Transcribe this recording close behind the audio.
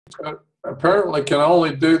apparently can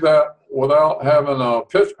only do that without having a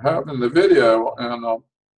pitch, having the video. And I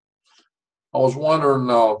was wondering.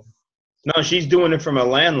 No, she's doing it from a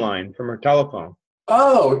landline, from her telephone.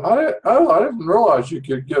 I didn't realize you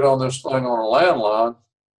could get on this thing on a landline.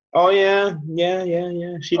 Oh yeah, yeah.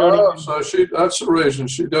 She don't Oh, even. so that's the reason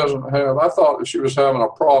she doesn't have. I thought that she was having a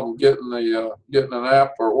problem getting getting an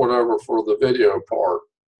app or whatever for the video part.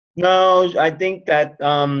 No, I think that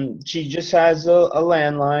she just has a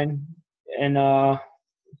landline, and I'm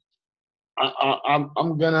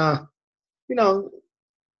gonna, you know,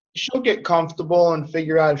 she'll get comfortable and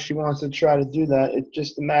figure out if she wants to try to do that. It's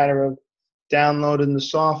just a matter of downloading the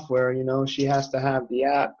software. She has to have the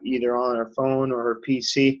app either on her phone or her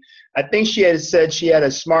PC. I think she had said she had a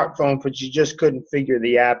smartphone, but she just couldn't figure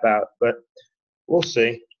the app out. But we'll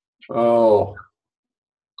see. Oh,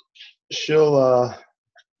 She'll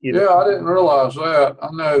yeah, I didn't realize that. I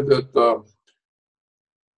know that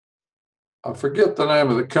I forget the name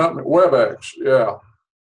of the company, WebEx. Yeah,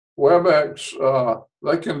 WebEx.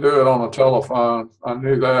 They can do it on a telephone. I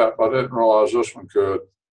knew that, but I didn't realize this one could.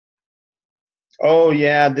 Oh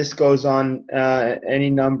yeah, this goes on any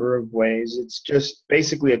number of ways. It's just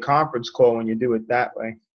basically a conference call when you do it that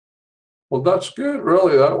way. Well, that's good,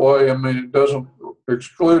 really. That way, I mean, it doesn't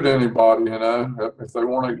exclude anybody, if they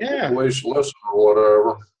want to Yeah. at least listen or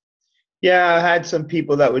whatever. Yeah, I had some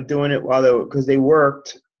people that were doing it because they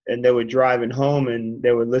worked and they were driving home and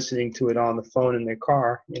they were listening to it on the phone in their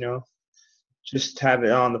car. Just have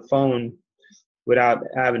it on the phone without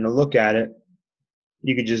having to look at it.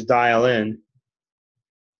 You could just dial in.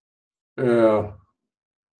 Yeah.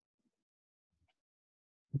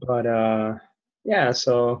 But yeah,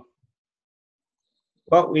 so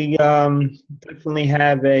we definitely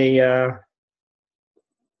have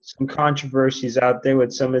some controversies out there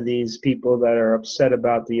with some of these people that are upset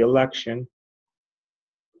about the election.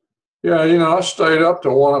 Yeah, I stayed up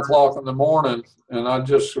till 1 o'clock in the morning, and I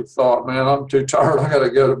just thought, man, I'm too tired. I got to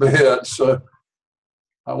go to bed. So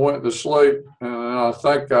I went to sleep, and I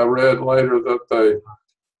think I read later that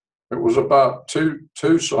it was about two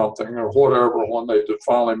something or whatever when they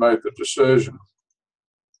finally made the decision.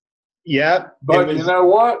 Yeah, but you know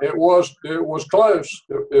what? It was close.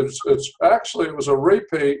 It was a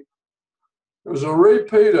repeat. It was a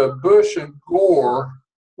repeat of Bush and Gore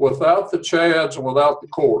without the Chads and without the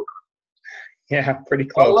court. Yeah, pretty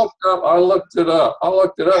close. I looked it up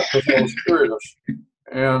because I was curious.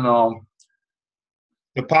 And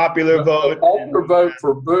the popular vote. The popular vote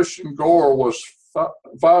for Bush and Gore was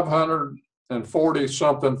 540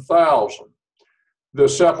 something thousand. The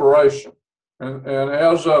separation. And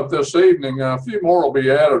as of this evening, a few more will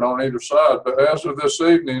be added on either side, but as of this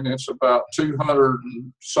evening, it's about 200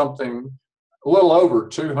 and something, a little over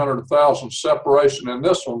 200,000 separation in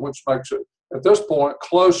this one, which makes it, at this point,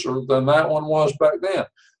 closer than that one was back then.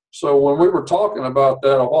 So when we were talking about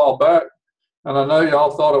that a while back, and I know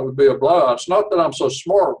y'all thought it would be a blowout. It's not that I'm so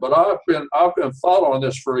smart, but I've been following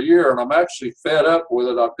this for a year, and I'm actually fed up with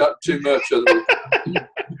it. I've got too much of it.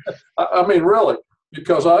 I mean, really.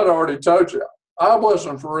 Because I'd already told you, I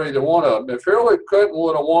wasn't for either one of them. If Hillary Clinton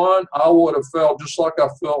would have won, I would have felt just like I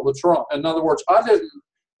felt with Trump. In other words, I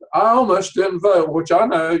almost didn't vote, which I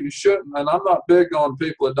know you shouldn't, and I'm not big on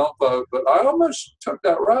people that don't vote, but I almost took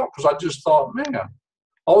that route because I just thought, man,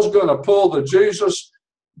 I was going to pull the Jesus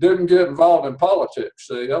didn't get involved in politics.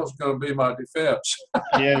 See, that was going to be my defense.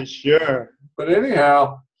 Yeah, sure. But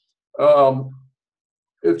anyhow,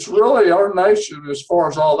 it's really our nation as far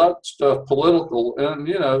as all that stuff, political. And,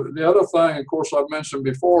 the other thing, of course, I've mentioned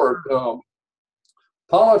before,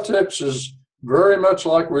 politics is very much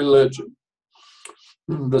like religion.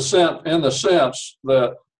 In the sense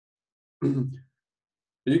that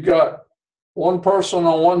you got one person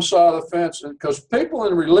on one side of the fence, and because people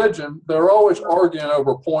in religion, they're always arguing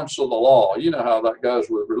over points of the law. You know how that goes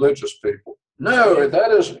with religious people. No,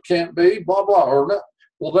 can't be, blah, blah, or not.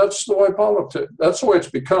 Well, that's the way that's the way it's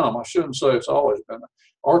become. I shouldn't say it's always been.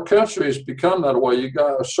 Our country has become that way. You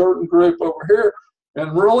got a certain group over here,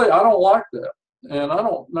 and really, I don't like that. And I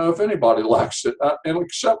don't know if anybody likes it.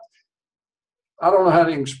 Except, I don't know how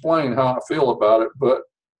to explain how I feel about it, but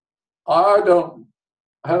I don't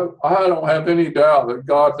have any doubt that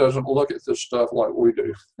God doesn't look at this stuff like we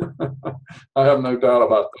do. I have no doubt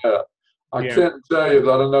about that. I can't tell you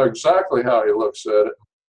that I know exactly how He looks at it.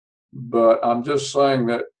 But I'm just saying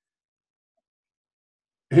that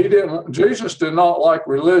Jesus did not like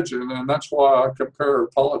religion, and that's why I compare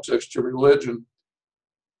politics to religion.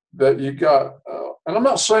 That you got, and I'm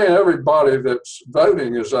not saying everybody that's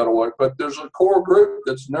voting is that way, but there's a core group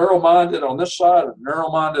that's narrow-minded on this side and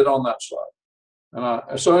narrow-minded on that side.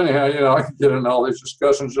 So anyhow, I can get into all these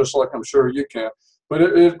discussions just like I'm sure you can. But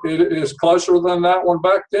it is closer than that one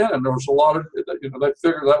back then, and there was a lot of, they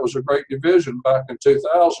figured that was a great division back in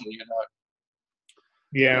 2000.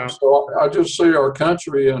 Yeah. So I just see our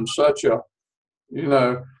country in such a,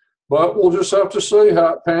 but we'll just have to see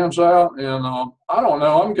how it pans out. And I don't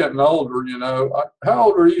know. I'm getting older. How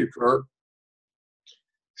old are you, Kurt?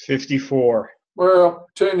 54. Well,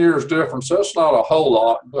 10 years difference. That's not a whole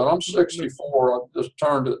lot, but I'm 64. I just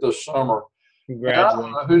turned it this summer.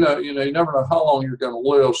 Congratulations. Who knows? You never know how long you're going to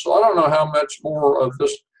live. So I don't know how much more of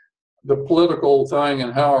the political thing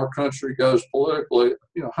and how our country goes politically,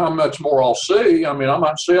 how much more I'll see. I mean, I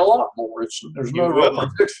might see a lot more. There's no real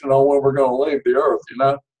prediction on when we're going to leave the earth,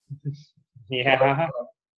 Yeah.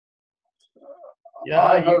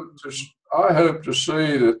 I hope to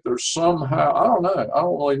see that there's somehow, I don't know, I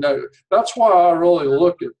don't really know. That's why I really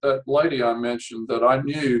look at that lady I mentioned that I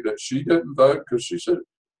knew that she didn't vote because she said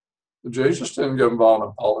Jesus didn't get involved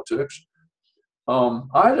in politics.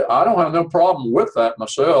 I don't have no problem with that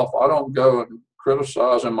myself. I don't go and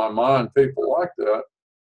criticize in my mind people like that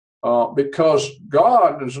because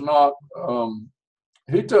God is not,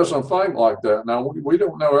 he doesn't think like that. Now, we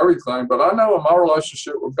don't know everything, but I know in my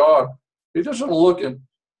relationship with God, he doesn't look and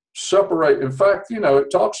separate. In fact,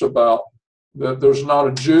 it talks about that there's not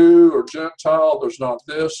a Jew or Gentile, there's not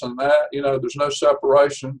this and that, there's no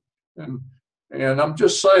separation. And I'm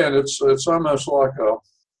just saying it's almost like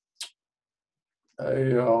I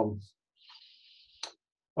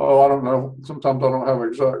don't know, sometimes I don't have an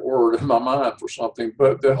exact word in my mind for something,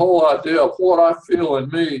 but the whole idea of what I feel in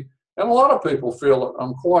me, and a lot of people feel it,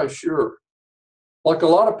 I'm quite sure. Like a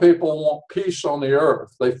lot of people want peace on the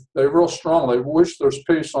earth. They real strong. They wish there's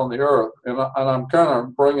peace on the earth. And I'm kind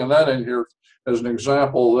of bringing that in here as an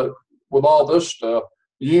example that with all this stuff,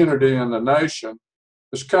 unity in the nation,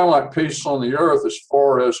 it's kind of like peace on the earth as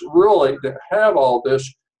far as really to have all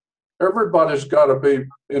this, everybody's got to be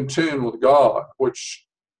in tune with God, which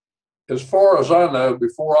as far as I know,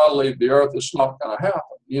 before I leave the earth, it's not going to happen.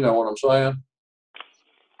 You know what I'm saying?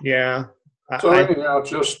 Yeah. So anyhow,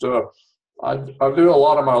 just I do a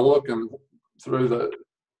lot of my looking through the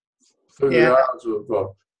eyes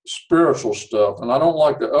of spiritual stuff, and I don't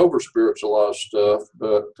like to over spiritualize stuff.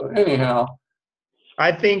 But anyhow,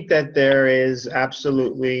 I think that there is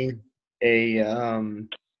absolutely a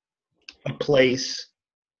place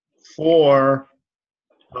for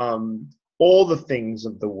all the things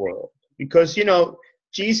of the world, because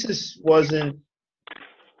Jesus wasn't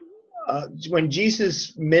when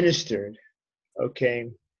Jesus ministered. Okay.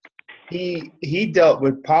 He dealt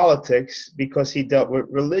with politics because he dealt with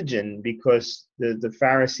religion, because the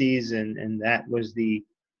Pharisees and that was the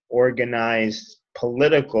organized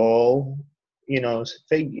political,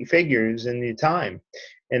 figures in the time,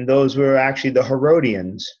 and those were actually the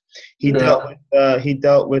Herodians. He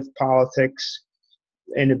dealt with politics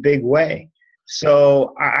in a big way.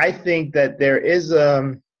 So I think that there is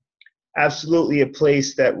absolutely a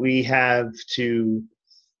place that we have to.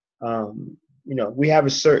 We have a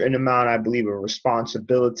certain amount, I believe, of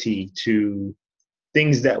responsibility to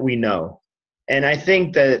things that we know. And I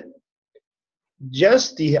think that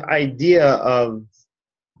just the idea of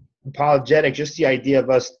apologetics, just the idea of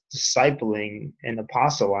us discipling and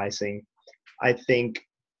apostolizing, I think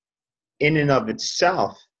in and of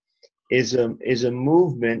itself is a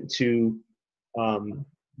movement to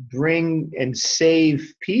bring and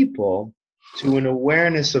save people to an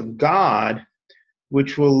awareness of God,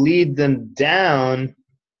 which will lead them down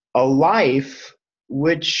a life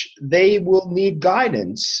which they will need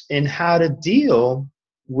guidance in how to deal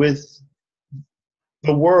with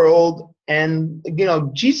the world. And,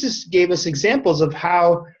 Jesus gave us examples of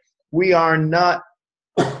how we are not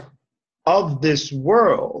of this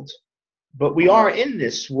world, but we are in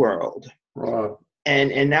this world. Right.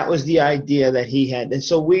 And that was the idea that he had. And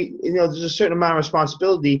so there's a certain amount of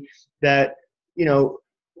responsibility that,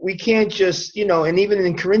 we can't just, and even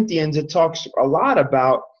in Corinthians, it talks a lot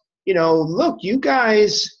about, look, you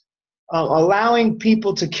guys allowing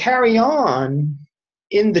people to carry on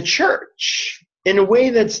in the church in a way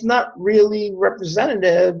that's not really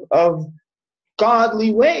representative of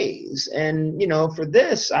godly ways. And, for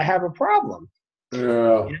this, I have a problem.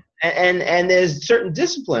 Yeah. And there's certain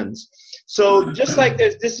disciplines. So just like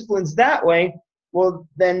there's disciplines that way, well,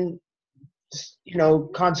 then,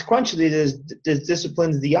 consequentially, there's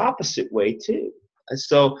disciplines the opposite way too. And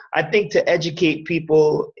so I think to educate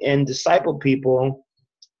people and disciple people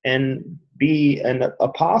and be an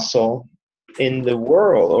apostle in the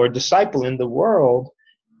world or disciple in the world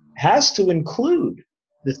has to include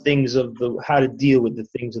the things of how to deal with the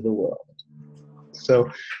things of the world. So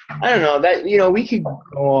I don't know that, we could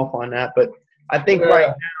go off on that, but I think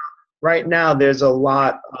Yeah. right now there's a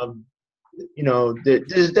lot of,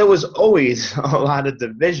 there was always a lot of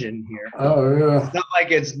division here. Oh, yeah. It's not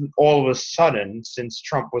like it's all of a sudden since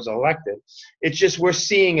Trump was elected. It's just we're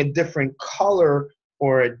seeing a different color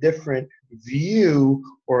or a different view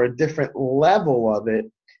or a different level of it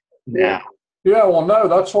now. Yeah, well, no,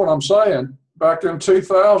 that's what I'm saying. Back in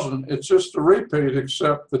 2000, it's just a repeat,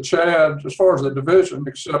 except the Chads, as far as the division,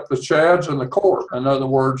 except the Chads and the court. In other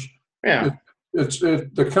words, Yeah.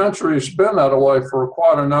 the country's been that way for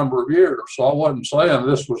quite a number of years. So I wasn't saying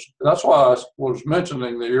that's why I was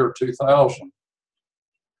mentioning the year 2000.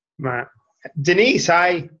 Right. Denise,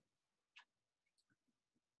 hi.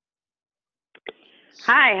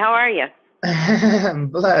 Hi, how are you?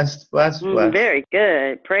 Blessed. Very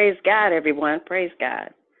good. Praise God, everyone. Praise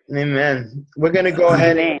God. Amen. We're going to go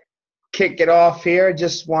ahead and kick it off here.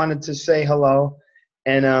 Just wanted to say hello.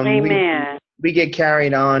 And Amen. we get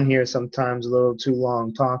carried on here sometimes a little too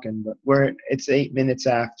long talking, but it's 8 minutes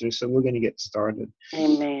after, so we're going to get started.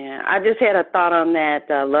 Amen. I just had a thought on that.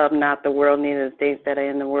 Love not the world, neither the things that are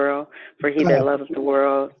in the world. For he that loves the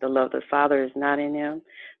world, the love of the Father is not in him.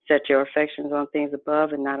 Set your affections on things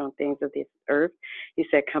above and not on things of this earth. He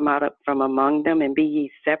said, come out up from among them and be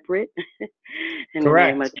ye separate. In Correct.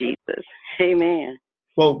 the name of Jesus. Amen.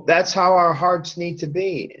 Well, that's how our hearts need to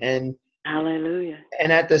be. And hallelujah.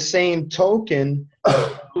 And at the same token,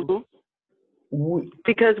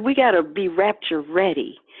 because we got to be rapture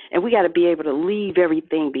ready, and we got to be able to leave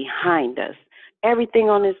everything behind us. Everything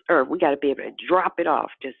on this earth, we got to be able to drop it off.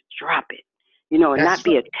 Just drop it, and not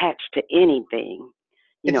be attached to anything.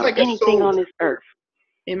 Like anything on this earth.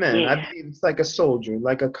 Amen. Yeah. I believe it's like a soldier,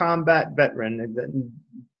 like a combat veteran.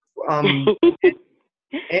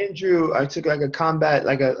 Andrew, I took like a combat,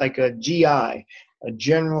 like a GI, a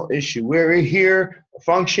general issue. We're here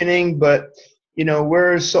functioning, but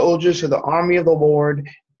we're soldiers for the army of the Lord,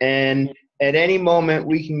 and at any moment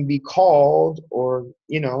we can be called, or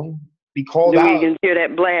be called out. You can hear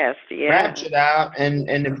that blast, raptured out, and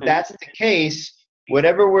if that's the case,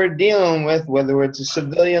 whatever we're dealing with, whether it's a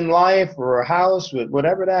civilian life or a house,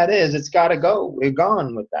 whatever that is, it's got to go. We're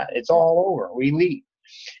gone with that. It's all over. We leave,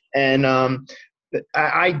 and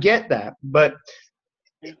I get that, but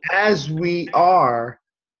as we are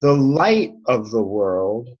the light of the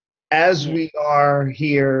world, as we are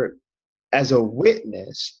here as a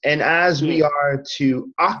witness, and as we are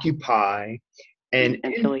to occupy and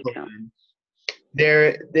influence,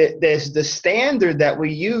 there's the standard that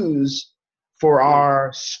we use for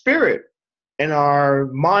our spirit and our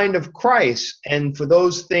mind of Christ, and for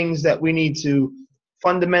those things that we need to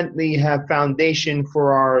fundamentally have foundation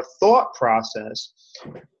for our thought process.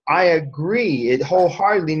 I agree. It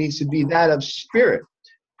wholeheartedly needs to be that of spirit.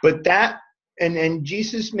 But that, and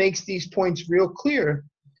Jesus makes these points real clear,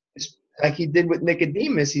 like he did with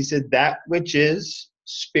Nicodemus. He said, that which is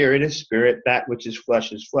spirit, that which is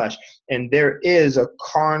flesh. And there is a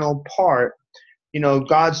carnal part.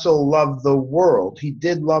 God so loved the world. He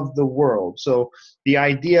did love the world. So the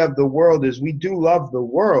idea of the world is we do love the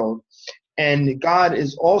world. And God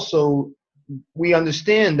is also, we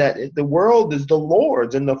understand that the world is the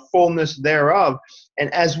Lord's and the fullness thereof.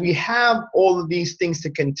 And as we have all of these things to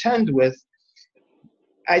contend with,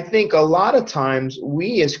 I think a lot of times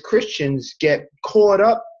we as Christians get caught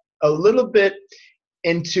up a little bit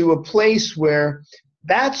into a place where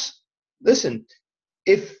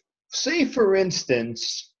if, say for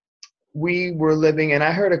instance, we were living, and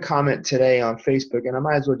I heard a comment today on Facebook, and I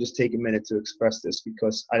might as well just take a minute to express this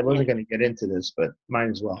because I wasn't going to get into this, but might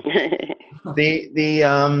as well.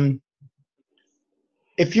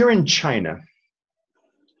 If you're in China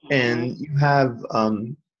and you have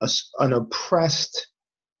an oppressed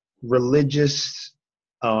religious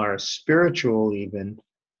or spiritual even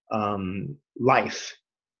life,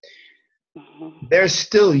 there's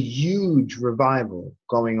still huge revival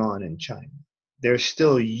going on in China. There's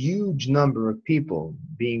still a huge number of people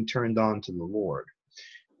being turned on to the Lord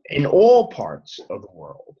in all parts of the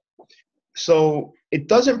world. So it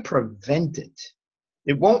doesn't prevent it.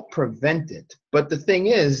 It won't prevent it. But the thing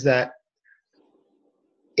is that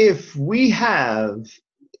if we have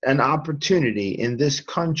an opportunity in this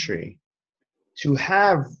country to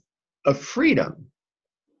have a freedom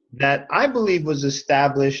that I believe was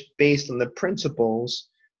established based on the principles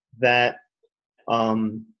that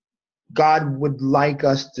God would like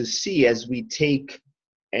us to see as we take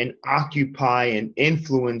and occupy and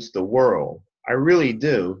influence the world. I really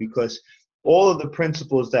do, because all of the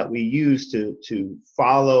principles that we use to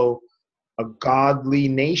follow a godly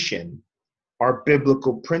nation are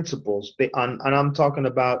biblical principles. And I'm talking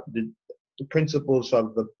about principles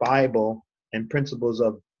of the Bible and principles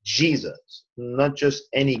of Jesus, not just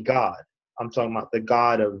any God. I'm talking about the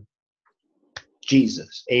God of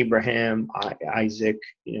Jesus, Abraham, Isaac,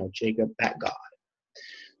 Jacob, that God.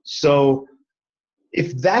 So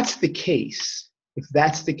if that's the case,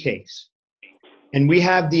 and we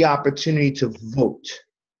have the opportunity to vote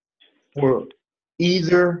for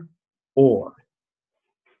either or,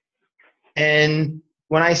 and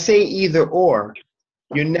when I say either or,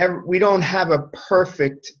 we don't have a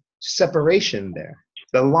perfect separation there.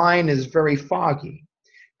 The line is very foggy.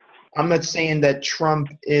 I'm not saying that Trump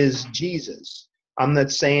is Jesus. I'm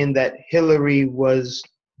not saying that Hillary was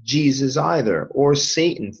Jesus either, or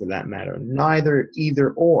Satan for that matter. Neither,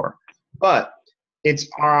 either or. But it's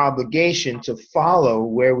our obligation to follow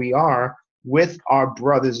where we are with our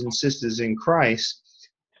brothers and sisters in Christ,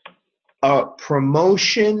 a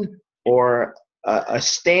promotion or a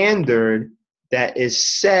standard that is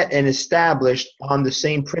set and established on the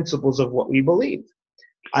same principles of what we believe.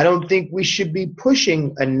 I don't think we should be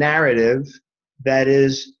pushing a narrative that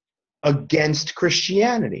is against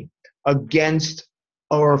Christianity, against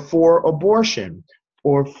or for abortion,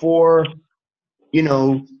 or for,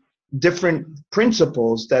 different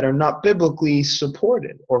principles that are not biblically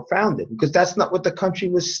supported or founded, because that's not what the country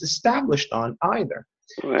was established on either.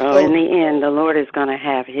 Well, in the end, the Lord is going to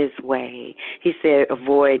have his way. He said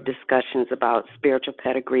avoid discussions about spiritual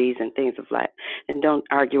pedigrees and things of that, and don't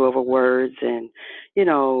argue over words and,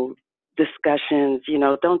 discussions,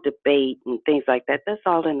 don't debate and things like that. That's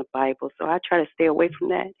all in the Bible. So I try to stay away from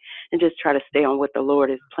that and just try to stay on what the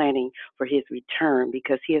Lord is planning for his return,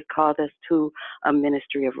 because he has called us to a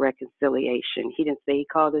ministry of reconciliation. He didn't say he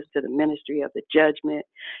called us to the ministry of the judgment.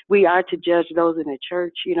 We are to judge those in the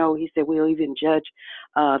church. He said we'll even judge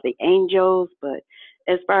the angels. But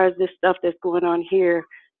as far as this stuff that's going on here,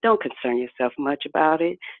 don't concern yourself much about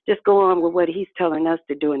it. Just go on with what he's telling us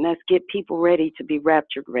to do, and that's get people ready to be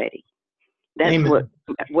raptured ready. That's Amen.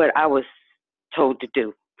 what I was told to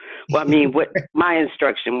do. Well, I mean, what my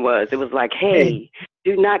instruction was, it was like, hey,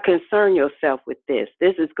 do not concern yourself with this.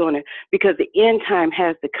 This is because the end time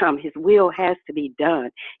has to come. His will has to be done.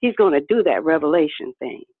 He's going to do that revelation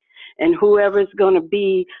thing. And whoever's going to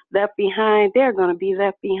be left behind, they're going to be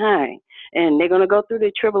left behind. And they're going to go through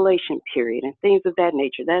the tribulation period and things of that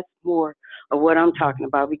nature. That's more of what I'm talking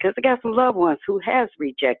about, because I got some loved ones who has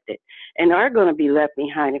rejected and are going to be left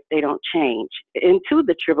behind if they don't change into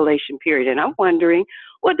the tribulation period. And I'm wondering,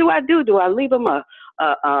 what do I do? Do I leave them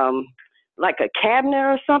like a cabinet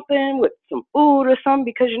or something with some food or something?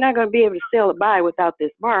 Because you're not going to be able to sell it by without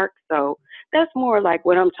this mark. So that's more like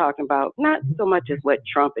what I'm talking about, not so much as what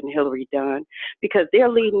Trump and Hillary done, because they're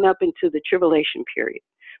leading up into the tribulation period.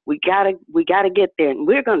 We gotta get there, and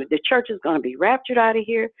the church is gonna be raptured out of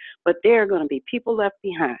here, but there are gonna be people left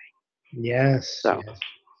behind. Yes.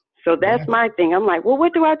 So that's my thing. I'm like, well,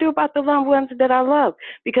 what do I do about the loved ones that I love?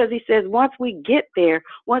 Because he says once we get there,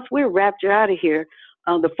 once we're raptured out of here,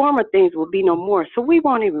 the former things will be no more. So we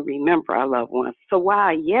won't even remember our loved ones. So while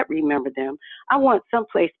I yet remember them, I want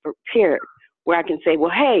someplace prepared where I can say,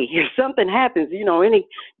 well, hey, if something happens, any,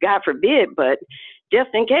 God forbid, but just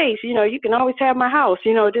in case, you can always have my house,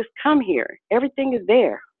 just come here. Everything is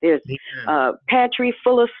there. There's a pantry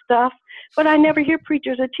full of stuff, but I never hear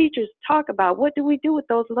preachers or teachers talk about what do we do with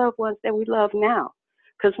those loved ones that we love now?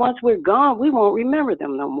 Because once we're gone, we won't remember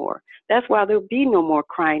them no more. That's why there'll be no more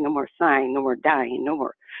crying, no more sighing, no more dying, no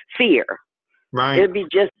more fear. Right. It'll be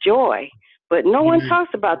just joy. But no one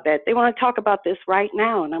talks about that. They want to talk about this right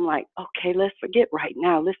now. And I'm like, okay, let's forget right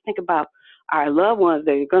now. Let's think about our loved ones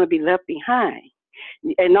that are going to be left behind.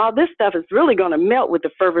 And all this stuff is really going to melt with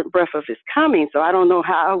the fervent breath of his coming. So I don't know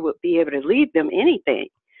how I would be able to leave them anything,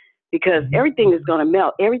 because everything is going to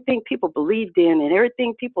melt. Everything people believed in and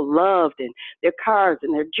everything people loved, and their cars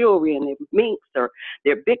and their jewelry and their minks or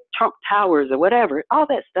their big Trump towers or whatever, all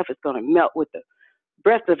that stuff is going to melt with the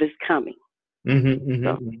breath of his coming.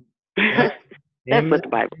 So, that's what the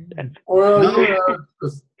Bible says. Well,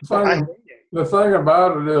 the thing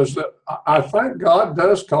about it is that I think God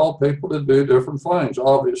does call people to do different things,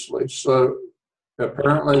 obviously. So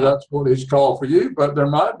apparently that's what he's called for you, but there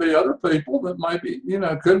might be other people that might be,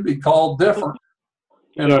 could be called different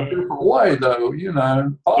in a different way, though,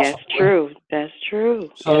 possibly. That's true.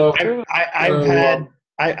 So I've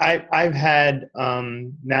had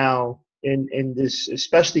now in this,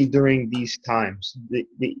 especially during these times,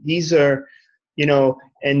 these are,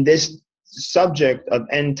 and this subject of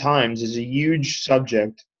end times is a huge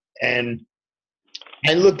subject, and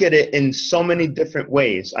I look at it in so many different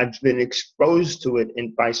ways. I've been exposed to it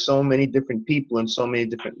by so many different people in so many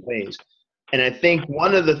different ways. And I think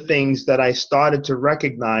one of the things that I started to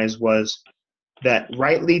recognize was that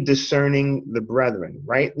rightly discerning the brethren,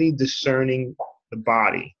 rightly discerning the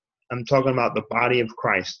body. I'm talking about the body of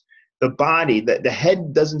Christ. The body, the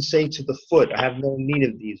head doesn't say to the foot, I have no need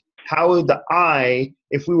of these. How would the eye,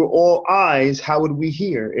 if we were all eyes, how would we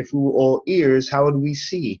hear? If we were all ears, how would we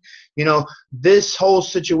see? You know, this whole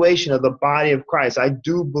situation of the body of Christ, I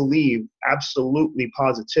do believe absolutely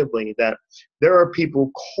positively that there are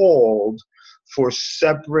people called for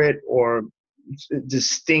separate or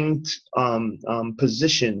distinct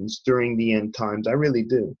positions during the end times. I really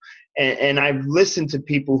do. And I've listened to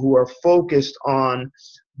people who are focused on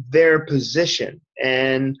their position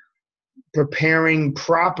and preparing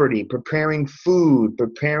property, preparing food,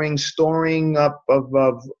 preparing storing up of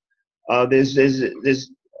there's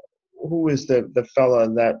who is the fella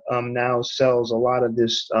that now sells a lot of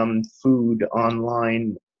this food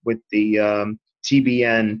online with the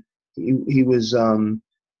TBN. He was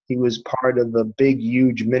part of a big,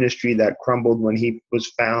 huge ministry that crumbled when he was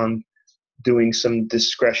found doing some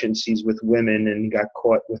discrepancies with women and got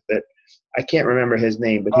caught with it. I can't remember his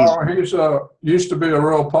name, but he's used to be a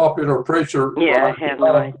real popular preacher. Yeah, I have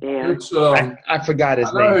no idea. It's I forgot his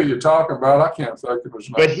I know name. who you're talking about. I can't think of his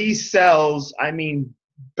name. But he sells, I mean,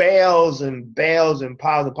 bales and bales and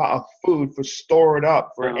piles of food for stored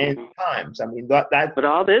up for end times. I mean, that. But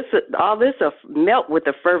all this melt with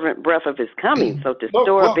the fervent breath of His coming. So to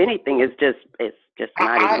store up anything is just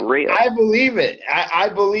not even real. I believe it. I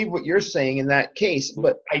believe what you're saying in that case.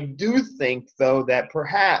 But I do think, though, that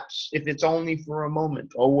perhaps if it's only for a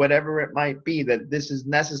moment or whatever it might be, that this is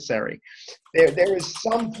necessary. There is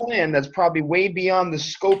some plan that's probably way beyond the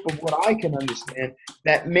scope of what I can understand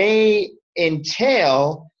that may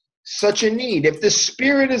entail such a need. If the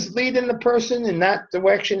Spirit is leading the person in that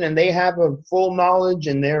direction and they have a full knowledge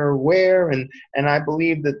and they're aware and I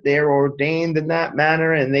believe that they're ordained in that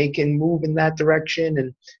manner and they can move in that direction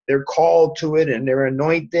and they're called to it and they're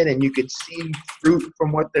anointed and you could see fruit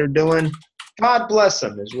from what they're doing, God bless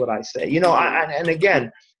them is what I say. You know, and again,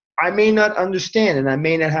 I may not understand and I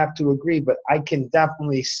may not have to agree, but I can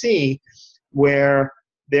definitely see where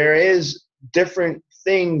there is different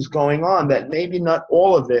things going on that maybe not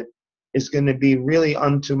all of it is going to be really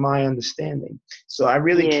unto my understanding. So I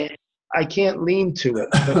really I can't lean to it.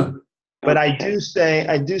 But I do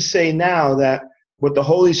say now that with the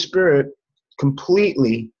Holy Spirit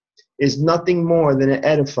completely is nothing more than an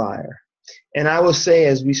edifier. And I will say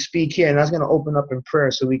as we speak here, and I was going to open up in prayer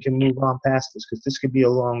so we can move on past this because this could be a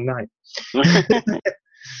long night.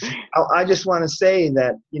 I just want to say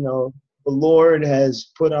that, you know, the Lord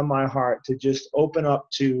has put on my heart to just open up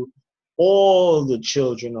to all the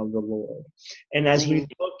children of the Lord. And as we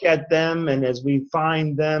look at them and as we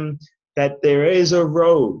find them, that there is a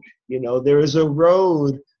road, you know, there is a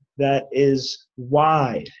road that is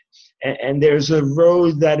wide and there's a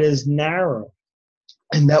road that is narrow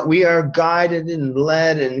and that we are guided and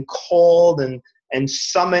led and called and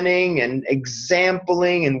summoning and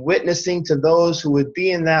exempling and witnessing to those who would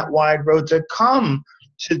be in that wide road to come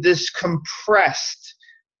to this compressed,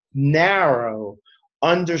 narrow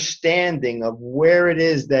understanding of where it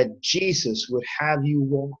is that Jesus would have you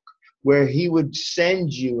walk, where he would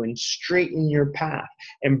send you and straighten your path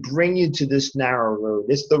and bring you to this narrow road.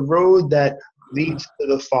 It's the road that leads to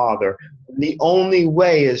the Father. The only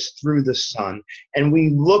way is through the Son. And we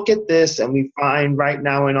look at this and we find right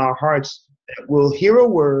now in our hearts that we'll hear a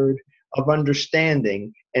word of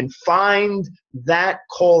understanding and find that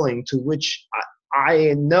calling to which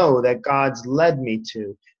I know that God's led me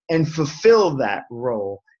to, and fulfill that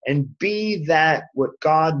role and be that what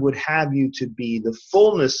God would have you to be, the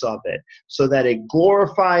fullness of it, so that it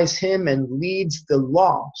glorifies him and leads the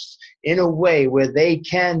lost in a way where they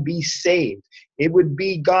can be saved. It would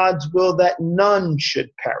be God's will that none should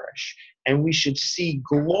perish, and we should see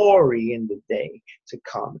glory in the day to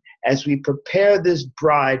come as we prepare this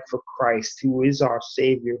bride for Christ, who is our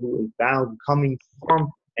Savior, who is bound coming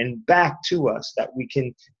from and back to us, that we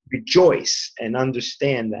can rejoice and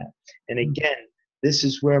understand that. And again, this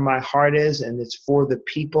is where my heart is, and it's for the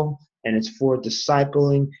people, and it's for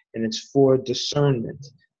discipling, and it's for discernment,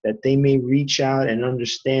 that they may reach out and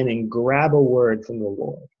understand and grab a word from the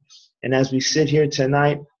Lord. And as we sit here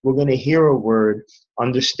tonight, we're going to hear a word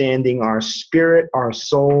understanding our spirit, our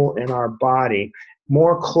soul, and our body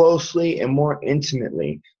more closely and more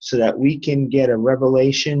intimately, so that we can get a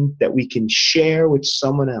revelation that we can share with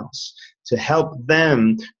someone else to help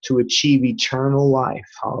them to achieve eternal life.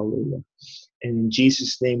 Hallelujah. And in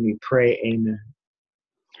Jesus' name we pray, amen.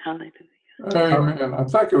 Hallelujah. Amen. I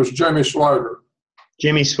think it was Jimmy Swaggart.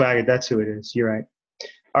 Jimmy Swaggart, that's who it is. You're right.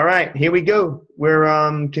 All right, here we go. We're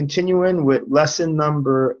continuing with lesson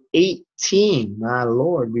number 18. My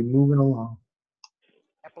Lord, we're moving along.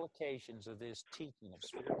 Applications of this teaching of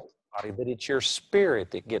spiritual body, that it's your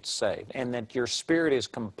spirit that gets saved, and that your spirit is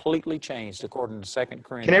completely changed according to 2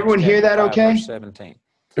 Corinthians. Can everyone hear that 5, okay? Verse 17.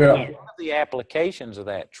 Yeah. One of the applications of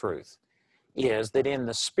that truth is that in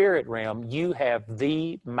the spirit realm, you have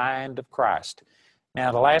the mind of Christ.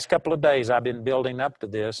 Now, the last couple of days I've been building up to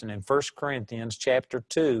this, and in 1 Corinthians chapter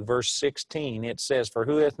 2, verse 16, it says, "For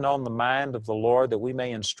who hath known the mind of the Lord, that we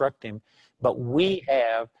may instruct him? But we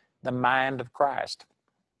have the mind of Christ."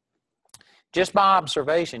 Just by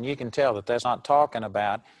observation, you can tell that that's not talking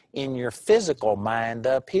about in your physical mind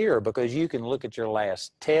up here, because you can look at your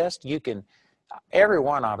last test. Every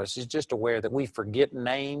one of us is just aware that we forget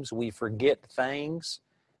names, we forget things.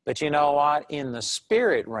 But you know what? In the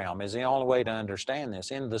spirit realm is the only way to understand this.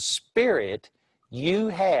 In the spirit, you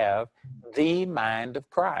have the mind of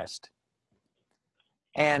Christ.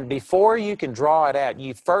 And before you can draw it out,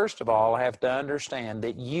 you first of all have to understand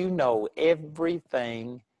that you know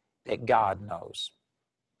everything that God knows.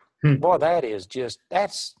 Boy,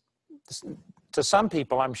 that's to some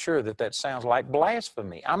people, I'm sure that sounds like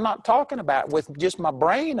blasphemy. I'm not talking about with just my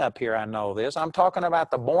brain up here, I know this. I'm talking about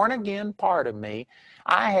the born-again part of me.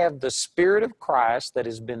 I have the Spirit of Christ that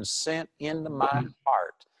has been sent into my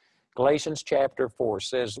heart. Galatians chapter 4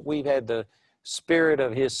 says we've had the Spirit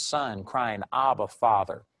of His Son crying, "Abba,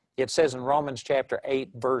 Father." It says in Romans chapter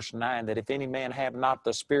 8, verse 9, that if any man have not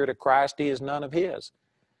the Spirit of Christ, he is none of His.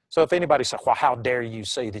 So if anybody says, "Well, how dare you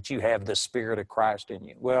say that you have the Spirit of Christ in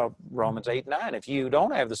you?" Well, Romans 8:9, if you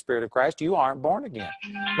don't have the Spirit of Christ, you aren't born again.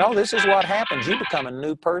 No, this is what happens. You become a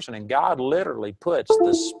new person, and God literally puts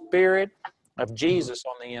the Spirit of Jesus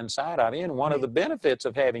on the inside of you. And one of the benefits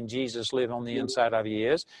of having Jesus live on the inside of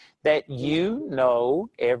you is that you know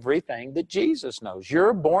everything that Jesus knows.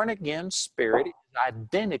 Your born-again spirit is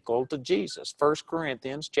identical to Jesus. 1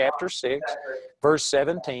 Corinthians chapter 6, verse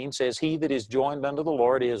 17 says, "He that is joined unto the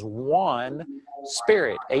Lord is one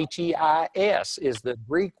spirit." H-E-I-S is the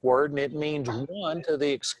Greek word, and it means one to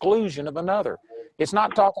the exclusion of another. It's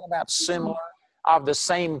not talking about similar, of the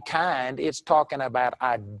same kind. It's talking about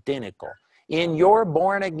identical. In your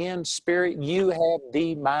born-again spirit, you have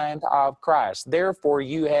the mind of Christ. Therefore,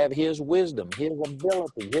 you have His wisdom, His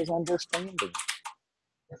ability, His understanding.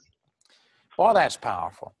 Well, that's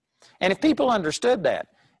powerful. And if people understood that,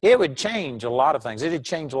 it would change a lot of things. It would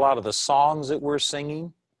change a lot of the songs that we're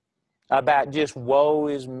singing about just woe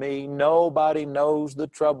is me. Nobody knows the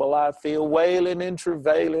trouble I feel, wailing and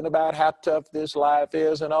travailing about how tough this life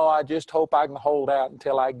is. And oh, I just hope I can hold out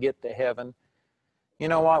until I get to heaven. You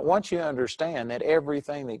know what? Once you understand that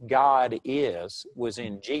everything that God is was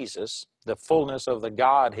in Jesus, the fullness of the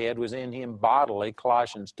Godhead was in Him bodily,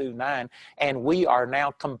 Colossians 2:9, and we are now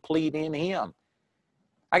complete in Him.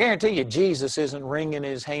 I guarantee you, Jesus isn't wringing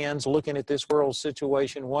His hands, looking at this world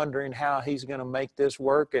situation, wondering how He's going to make this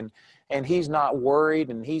work, and He's not worried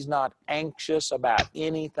and He's not anxious about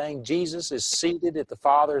anything. Jesus is seated at the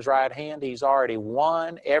Father's right hand. He's already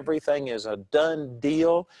won. Everything is a done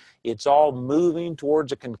deal. It's all moving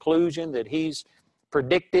towards a conclusion that He's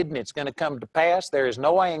predicted, and it's going to come to pass. There is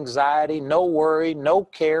no anxiety, no worry, no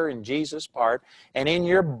care in Jesus' part. And in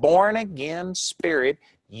your born-again spirit,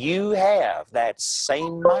 you have that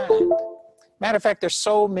same mind. Matter of fact, there's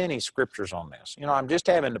so many scriptures on this. You know, I'm just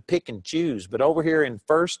having to pick and choose. But over here in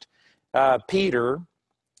 1 Peter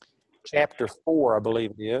chapter 4, I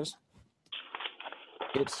believe it is,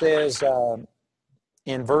 it says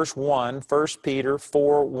in verse 1, 1 Peter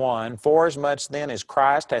 4:1, "Forasmuch then as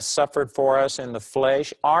Christ has suffered for us in the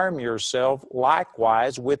flesh, arm yourself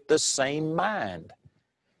likewise with the same mind."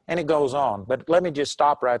 And it goes on. But let me just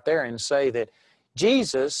stop right there and say that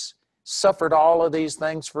Jesus suffered all of these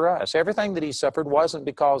things for us. Everything that He suffered wasn't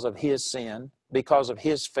because of His sin, because of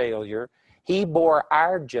His failure. He bore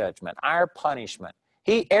our judgment, our punishment.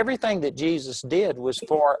 Everything that Jesus did was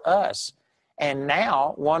for us. And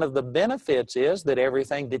now, one of the benefits is that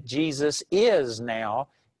everything that Jesus is now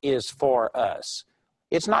is for us.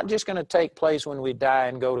 It's not just going to take place when we die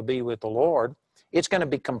and go to be with the Lord. It's going to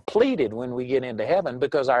be completed when we get into heaven,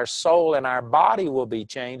 because our soul and our body will be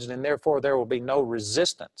changed, and therefore there will be no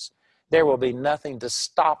resistance. There will be nothing to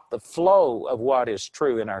stop the flow of what is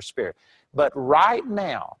true in our spirit. But right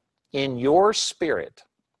now, in your spirit,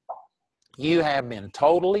 you have been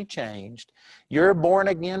totally changed. Your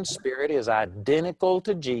born-again spirit is identical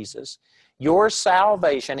to Jesus. Your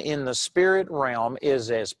salvation in the spirit realm is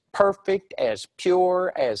as perfect, as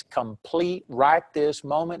pure, as complete right this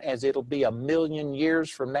moment as it'll be 1,000,000 years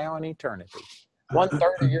from now in eternity.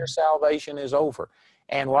 1/3 of your salvation is over.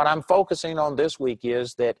 And what I'm focusing on this week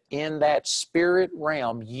is that in that spirit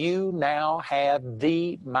realm, you now have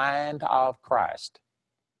the mind of Christ.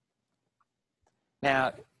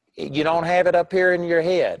 Now, you don't have it up here in your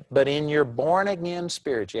head, but in your born-again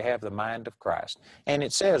spirit, you have the mind of Christ. And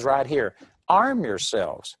it says right here, arm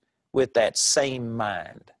yourselves with that same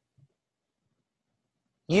mind.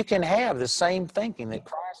 You can have the same thinking that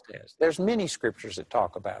Christ has. There's many scriptures that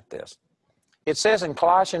talk about this. It says in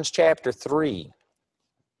Colossians chapter 3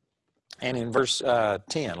 and in verse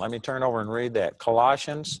 10. Let me turn over and read that.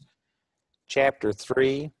 Colossians chapter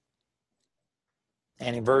 3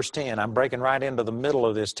 and in verse 10. I'm breaking right into the middle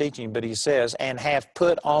of this teaching, but he says, and have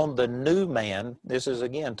put on the new man. This is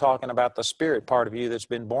again talking about the spirit part of you that's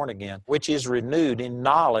been born again, which is renewed in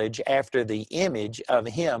knowledge after the image of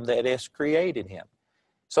him that has created him.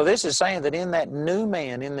 So this is saying that in that new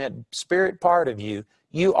man, in that spirit part of you,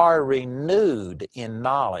 you are renewed in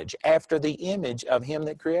knowledge after the image of him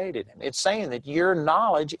that created him. It's saying that your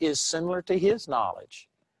knowledge is similar to his knowledge.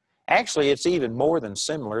 Actually, it's even more than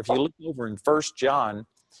similar. If you look over in 1 John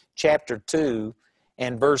chapter 2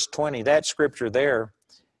 and verse 20, that scripture there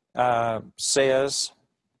says,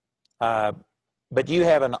 but you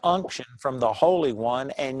have an unction from the Holy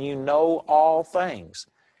One, and you know all things.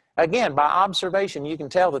 Again, by observation, you can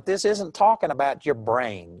tell that this isn't talking about your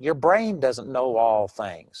brain. Your brain doesn't know all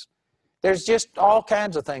things. There's just all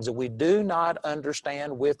kinds of things that we do not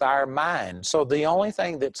understand with our mind. So the only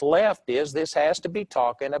thing that's left is this has to be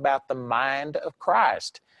talking about the mind of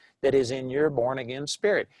Christ that is in your born-again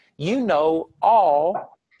spirit. You know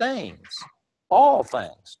all things. All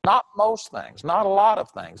things. Not most things. Not a lot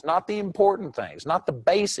of things. Not the important things. Not the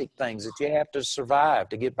basic things that you have to survive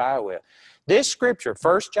to get by with. This scripture,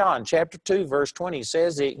 1 John chapter 2, verse 20,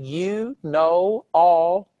 says that you know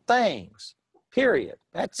all things. Period.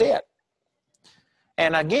 That's it.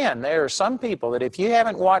 And again, there are some people that if you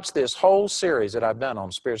haven't watched this whole series that I've done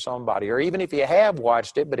on Spirit, Soul, and Body, or even if you have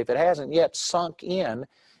watched it, but if it hasn't yet sunk in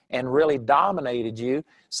and really dominated you,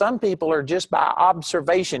 some people are just by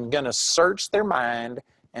observation going to search their mind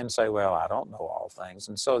and say, well, I don't know all things.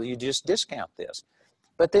 And so you just discount this.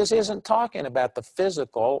 But this isn't talking about the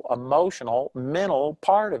physical, emotional, mental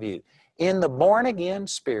part of you. In the born-again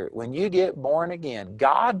spirit, when you get born again,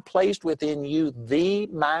 God placed within you the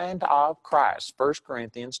mind of Christ. 1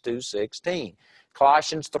 Corinthians 2:16.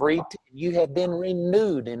 Colossians 3:10, you have been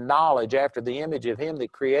renewed in knowledge after the image of him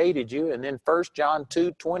that created you. And then 1 John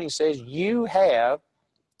 2:20 says you have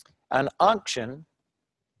an unction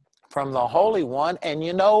from the Holy One, and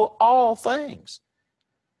you know all things.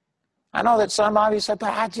 I know that some of you say,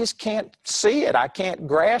 but I just can't see it. I can't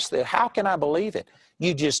grasp it. How can I believe it?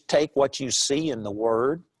 You just take what you see in the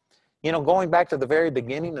Word. You know, going back to the very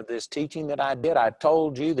beginning of this teaching that I did, I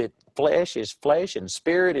told you that flesh is flesh and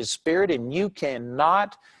spirit is spirit, and you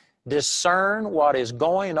cannot discern what is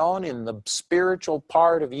going on in the spiritual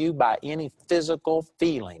part of you by any physical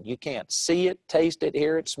feeling. You can't see it, taste it,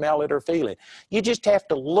 hear it, smell it, or feel it. You just have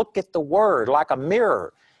to look at the Word like a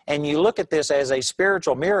mirror. And you look at this as a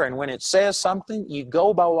spiritual mirror, and when it says something, you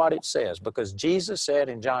go by what it says. Because Jesus said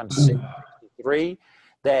in John 6:3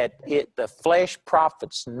 that the flesh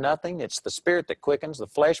profits nothing. It's the spirit that quickens. The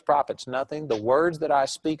flesh profits nothing. The words that I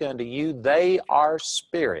speak unto you, they are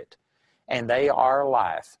spirit, and they are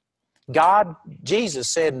life. Jesus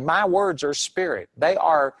said, my words are spirit. They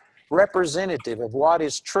are representative of what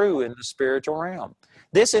is true in the spiritual realm.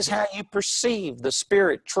 This is how you perceive the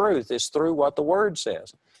spirit truth, is through what the Word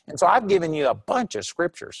says. And so I've given you a bunch of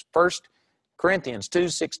scriptures. 1 Corinthians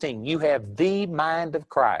 2:16, you have the mind of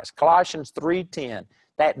Christ. Colossians 3:10,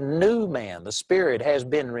 that new man, the spirit, has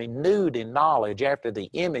been renewed in knowledge after the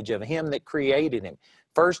image of him that created him.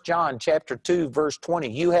 1 John chapter 2, verse 20,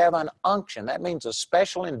 you have an unction. That means a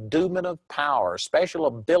special endowment of power, special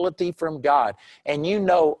ability from God, and you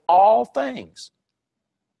know all things.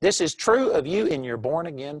 This is true of you in your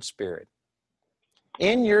born-again spirit.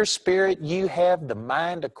 In your spirit, you have the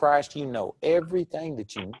mind of Christ. You know everything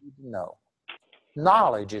that you need to know.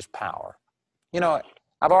 Knowledge is power. You know,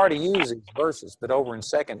 I've already used these verses, but over in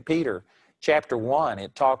 2 Peter chapter 1,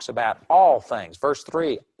 it talks about all things. Verse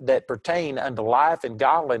 3, that pertain unto life and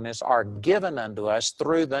godliness are given unto us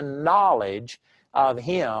through the knowledge of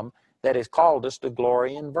him that has called us to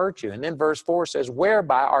glory and virtue. And then verse 4 says,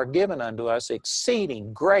 whereby are given unto us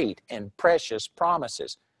exceeding great and precious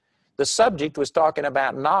promises. The subject was talking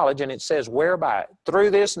about knowledge, and it says, whereby through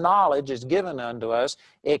this knowledge is given unto us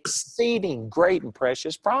exceeding great and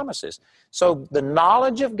precious promises. So the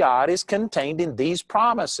knowledge of God is contained in these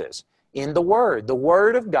promises, in the Word. The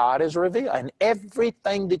Word of God is revealed, and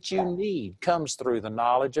everything that you need comes through the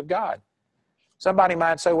knowledge of God. Somebody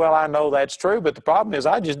might say, well, I know that's true, but the problem is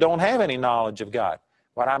I just don't have any knowledge of God.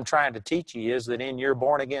 What I'm trying to teach you is that in your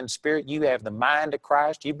born-again spirit, you have the mind of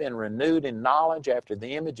Christ. You've been renewed in knowledge after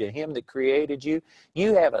the image of Him that created you.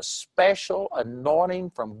 You have a special anointing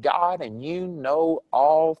from God, and you know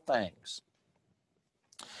all things.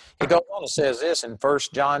 It goes on, it says this in 1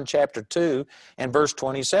 John chapter 2 and verse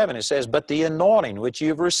 27. It says, but the anointing which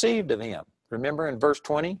you've received of Him. Remember in verse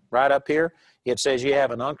 20, right up here, it says you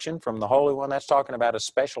have an unction from the Holy One. That's talking about a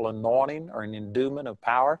special anointing or an endowment of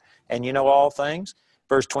power, and you know all things.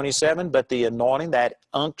 Verse 27, but the anointing, that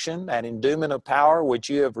unction, that endowment of power which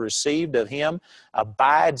you have received of Him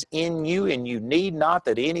abides in you, and you need not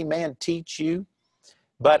that any man teach you.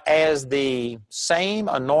 But as the same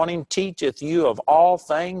anointing teacheth you of all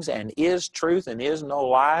things, and is truth, and is no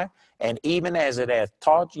lie, and even as it hath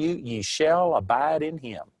taught you, ye shall abide in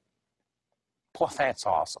Him. Boy, that's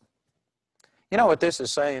awesome. You know what this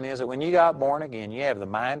is saying is that when you got born again, you have the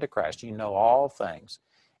mind of Christ, you know all things,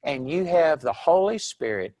 and you have the Holy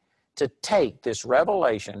Spirit to take this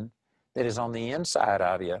revelation that is on the inside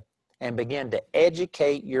of you and begin to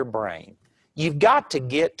educate your brain. You've got to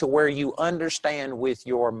get to where you understand with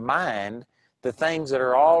your mind the things that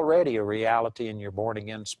are already a reality in your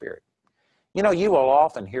born-again spirit. You know, you will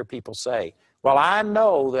often hear people say, well, I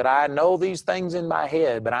know that I know these things in my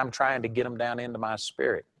head, but I'm trying to get them down into my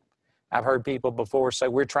spirit. I've heard people before say,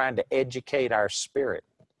 we're trying to educate our spirit.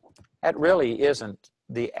 That really isn't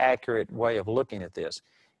the accurate way of looking at this.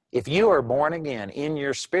 If you are born again in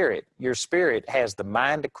your spirit has the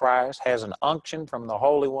mind of Christ, has an unction from the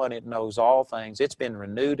Holy One. It knows all things. It's been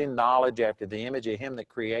renewed in knowledge after the image of Him that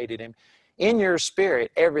created Him. In your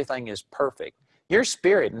spirit, everything is perfect. Your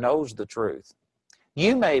spirit knows the truth.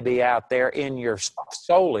 You may be out there in your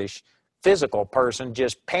soulish, physical person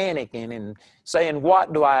just panicking and saying,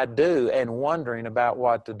 what do I do? And wondering about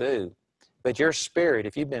what to do. But your spirit,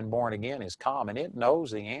 if you've been born again, is calm, and it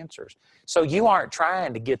knows the answers. So you aren't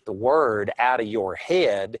trying to get the word out of your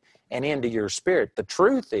head and into your spirit. The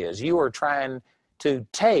truth is you are trying to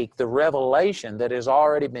take the revelation that has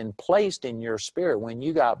already been placed in your spirit when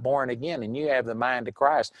you got born again and you have the mind of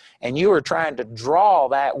Christ, and you are trying to draw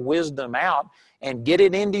that wisdom out and get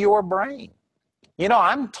it into your brain. You know,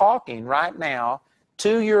 I'm talking right now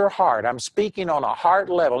to your heart. I'm speaking on a heart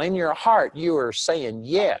level. In your heart, you are saying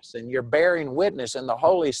yes, and you're bearing witness, and the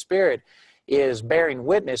Holy Spirit is bearing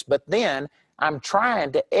witness. But then I'm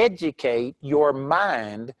trying to educate your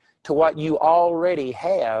mind to what you already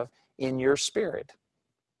have in your spirit.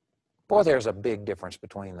 Boy, there's a big difference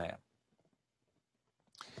between that.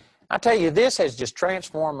 I tell you, this has just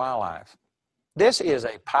transformed my life. This is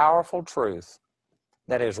a powerful truth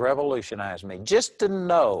that has revolutionized me. Just to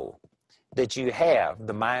know that you have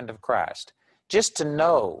the mind of Christ. Just to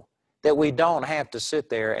know that we don't have to sit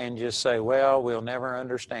there and just say, well, we'll never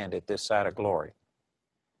understand it this side of glory.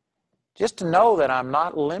 Just to know that I'm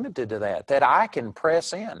not limited to that I can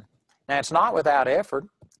press in. Now, it's not without effort.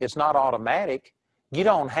 It's not automatic. You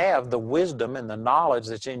don't have the wisdom and the knowledge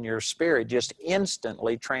that's in your spirit just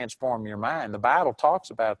instantly transform your mind. The Bible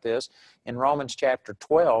talks about this in Romans chapter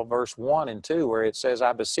 12, verse 1 and 2, where it says,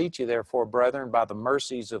 I beseech you, therefore, brethren, by the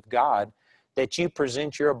mercies of God, that you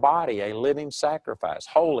present your body a living sacrifice,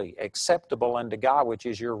 holy, acceptable unto God, which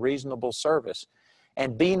is your reasonable service.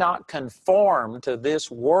 And be not conformed to this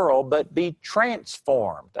world, but be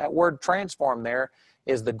transformed. That word transform there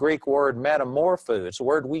is the Greek word metamorpho. It's a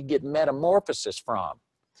word we get metamorphosis from.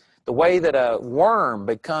 The way that a worm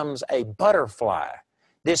becomes a butterfly.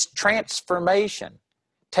 This transformation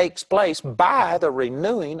takes place by the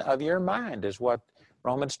renewing of your mind, is what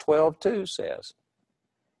Romans 12:2 says.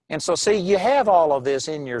 And so, see, you have all of this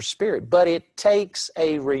in your spirit, but it takes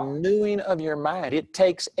a renewing of your mind. It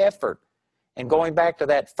takes effort. And going back to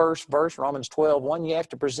that first verse, Romans 12:1, you have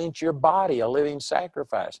to present your body a living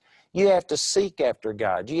sacrifice. You have to seek after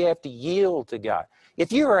God. You have to yield to God.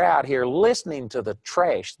 If you are out here listening to the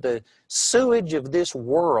trash, the sewage of this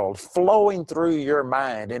world flowing through your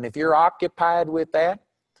mind, and if you're occupied with that,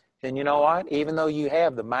 then you know what? Even though you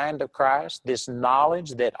have the mind of Christ, this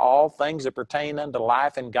knowledge that all things that pertain unto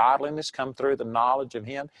life and godliness come through the knowledge of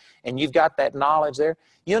Him, and you've got that knowledge there,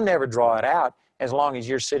 you'll never draw it out as long as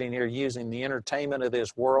you're sitting here using the entertainment of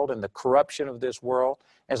this world and the corruption of this world,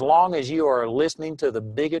 as long as you are listening to the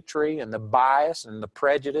bigotry and the bias and the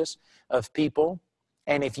prejudice of people.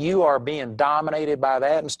 And if you are being dominated by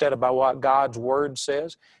that instead of by what God's Word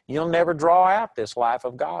says, you'll never draw out this life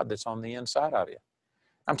of God that's on the inside of you.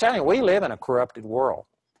 I'm telling you, we live in a corrupted world.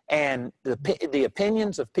 And the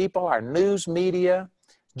opinions of people, our news media,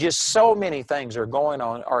 just so many things are going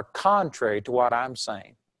on are contrary to what I'm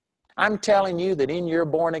saying. I'm telling you that in your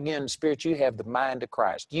born again spirit, you have the mind of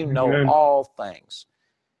Christ. You know Amen. all things.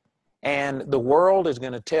 And the world is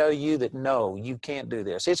going to tell you that, no, you can't do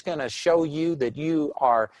this. It's going to show you that you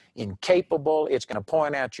are incapable. It's going to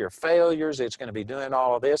point out your failures. It's going to be doing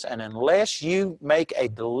all of this. And unless you make a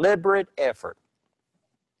deliberate effort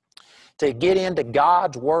to get into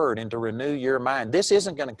God's Word and to renew your mind, this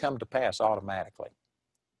isn't going to come to pass automatically.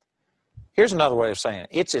 Here's another way of saying it.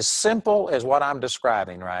 It's as simple as what I'm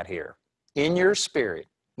describing right here. In your spirit,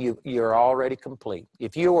 you're already complete.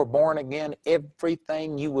 If you were born again,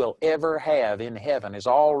 everything you will ever have in heaven is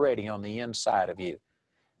already on the inside of you.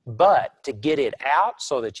 But to get it out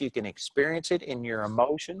so that you can experience it in your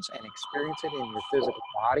emotions and experience it in your physical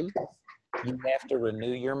body, you have to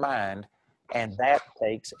renew your mind, and that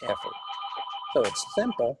takes effort. So it's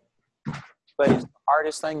simple, but it's the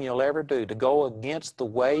hardest thing you'll ever do, to go against the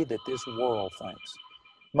way that this world thinks.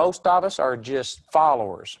 Most of us are just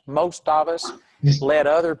followers. Most of us let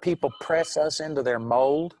other people press us into their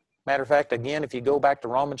mold. Matter of fact, again, if you go back to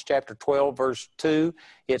Romans chapter 12, verse 2,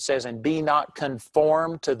 it says, and be not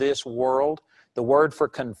conformed to this world. The word for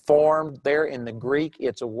conformed there in the Greek,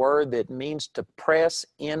 it's a word that means to press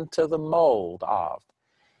into the mold of.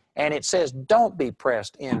 And it says, don't be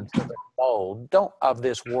pressed into the mold of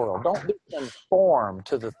this world. Don't be conformed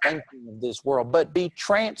to the thinking of this world, but be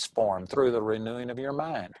transformed through the renewing of your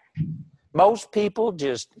mind. Most people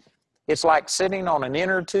it's like sitting on an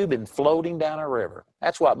inner tube and floating down a river.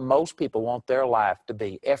 That's what most people want their life to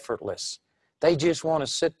be, effortless. They just want to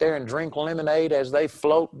sit there and drink lemonade as they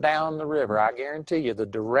float down the river. I guarantee you the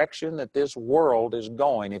direction that this world is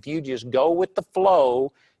going, if you just go with the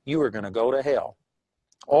flow, you are going to go to hell.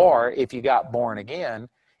 Or if you got born again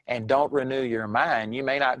and don't renew your mind, you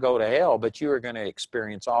may not go to hell, but you are going to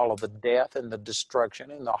experience all of the death and the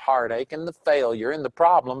destruction and the heartache and the failure and the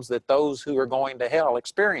problems that those who are going to hell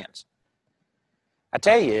experience. I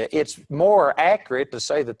tell you, it's more accurate to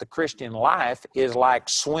say that the Christian life is like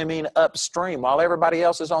swimming upstream. While everybody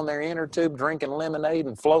else is on their inner tube drinking lemonade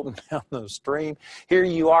and floating down the stream, here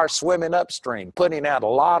you are swimming upstream, putting out a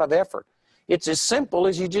lot of effort. It's as simple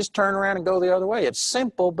as you just turn around and go the other way. It's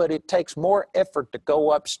simple, but it takes more effort to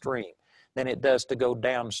go upstream than it does to go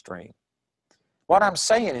downstream. What I'm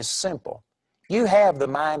saying is simple. You have the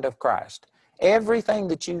mind of Christ. Everything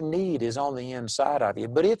that you need is on the inside of you,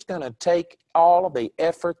 but it's going to take all of the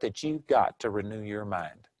effort that you've got to renew your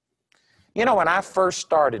mind. You know, when I first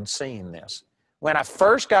started seeing this, when I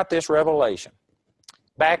first got this revelation,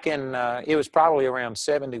 back in, it was probably around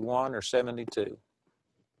 71 or 72.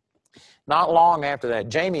 Not long after that,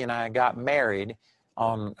 Jamie and I got married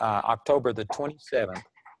on October the 27th,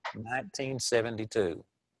 1972.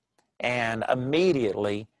 And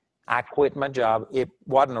immediately, I quit my job. It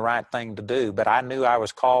wasn't the right thing to do, but I knew I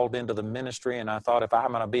was called into the ministry, and I thought if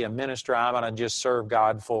I'm going to be a minister, I'm going to just serve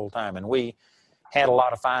God full time. And we had a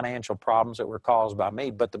lot of financial problems that were caused by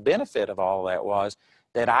me, but the benefit of all that was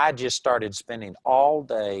that I just started spending all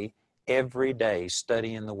day, every day,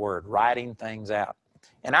 studying the Word, writing things out.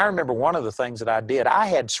 And I remember one of the things that I did, I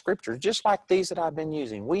had scriptures just like these that I've been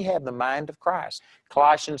using. We have the mind of Christ.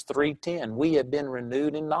 Colossians 3:10, we have been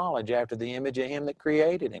renewed in knowledge after the image of Him that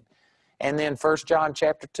created Him. And then 1 John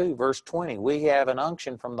chapter 2, verse 20, we have an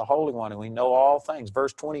unction from the Holy One and we know all things.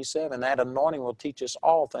 Verse 27, that anointing will teach us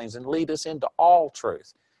all things and lead us into all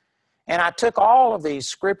truth. And I took all of these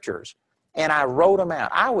scriptures and I wrote them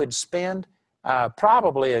out. I would spend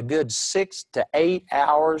probably a good 6 to 8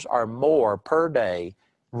 hours or more per day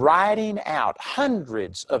writing out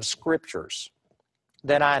hundreds of scriptures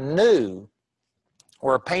that I knew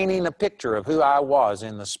were painting a picture of who I was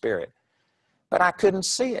in the Spirit. But I couldn't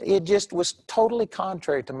see it. It just was totally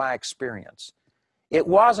contrary to my experience. It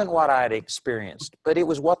wasn't what I had experienced, but it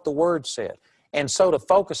was what the Word said. And so to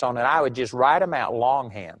focus on it, I would just write them out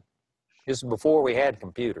longhand. This is before we had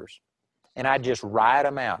computers. And I'd just write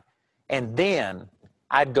them out. And then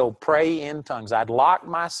I'd go pray in tongues. I'd lock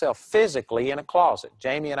myself physically in a closet.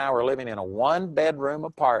 Jamie and I were living in a one-bedroom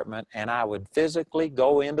apartment, and I would physically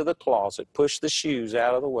go into the closet, push the shoes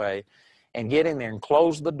out of the way, and get in there and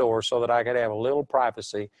close the door so that I could have a little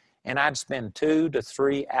privacy. And I'd spend 2 to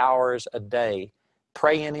 3 hours a day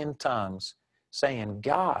praying in tongues, saying,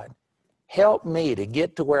 God, help me to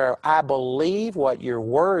get to where I believe what your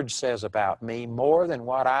word says about me more than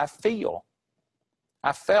what I feel.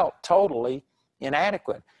 I felt totally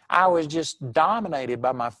inadequate. I was just dominated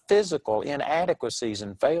by my physical inadequacies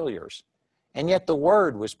and failures. And yet the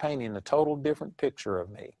Word was painting a total different picture of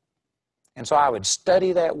me. And so I would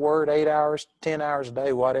study that Word 8 hours, 10 hours a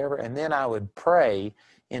day, whatever, and then I would pray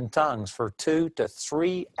in tongues for 2 to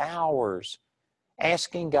 3 hours,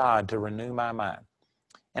 asking God to renew my mind.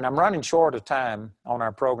 And I'm running short of time on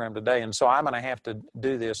our program today, and so I'm going to have to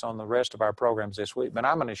do this on the rest of our programs this week. But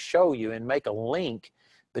I'm going to show you and make a link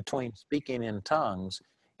between speaking in tongues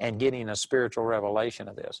and getting a spiritual revelation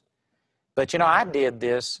of this. But, you know, I did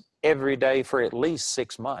this every day for at least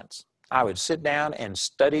 6 months. I would sit down and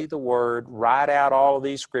study the Word, write out all of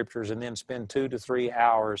these scriptures, and then spend 2 to 3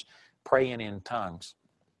 hours praying in tongues.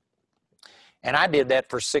 And I did that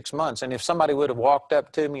for 6 months. And if somebody would have walked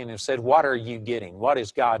up to me and have said, what are you getting? What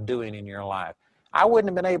is God doing in your life? I wouldn't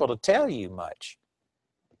have been able to tell you much.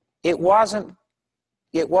 It wasn't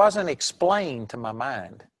explained to my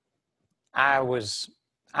mind. I was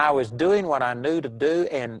doing what I knew to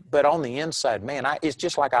do, but on the inside, man, it's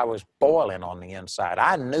just like I was boiling on the inside.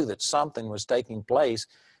 I knew that something was taking place,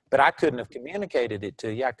 but I couldn't have communicated it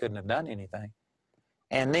to you. I couldn't have done anything.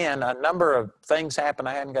 And then a number of things happened.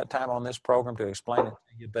 I hadn't got time on this program to explain it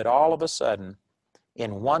to you, but all of a sudden,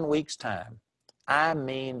 in 1 week's time, I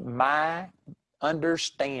mean, my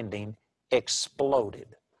understanding exploded.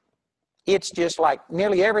 It's just like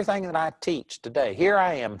nearly everything that I teach today. Here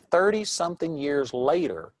I am 30-something years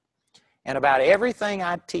later, and about everything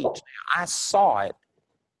I teach now, I saw it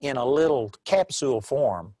in a little capsule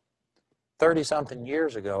form 30-something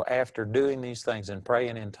years ago after doing these things and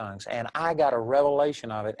praying in tongues. And I got a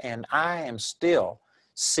revelation of it, and I am still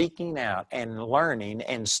seeking out and learning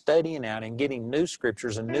and studying out and getting new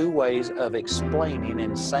scriptures and new ways of explaining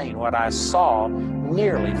and saying what I saw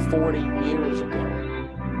nearly 40 years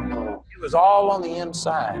ago. It was all on the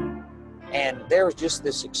inside. And there was just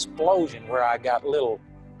this explosion where I got little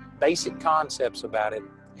basic concepts about it,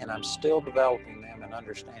 and I'm still developing them and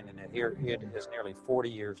understanding it. Here it is nearly 40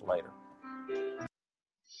 years later.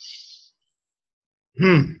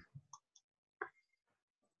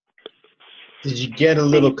 Did you get a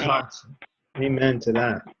little concept? Amen to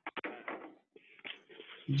that.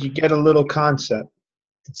 Did you get a little concept?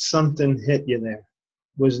 Did something hit you there?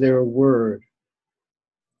 Was there a word?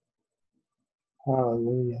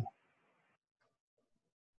 Hallelujah.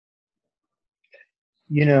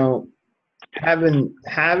 You know, having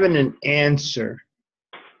an answer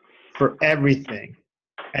for everything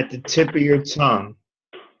at the tip of your tongue.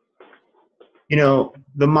 You know,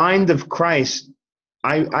 the mind of Christ,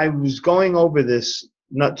 I was going over this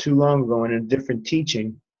not too long ago in a different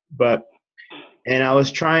teaching, and I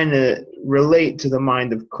was trying to relate to the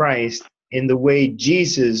mind of Christ in the way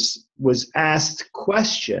Jesus was asked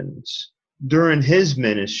questions during his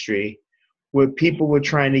ministry where people were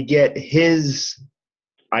trying to get his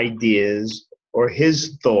ideas or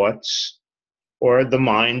his thoughts or the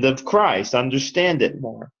mind of Christ, understand it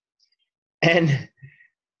more. And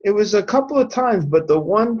it was a couple of times, but the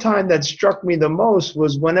one time that struck me the most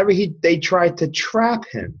was whenever they tried to trap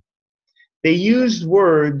him. They used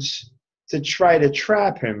words to try to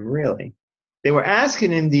trap him, really. They were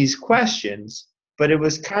asking him these questions, but it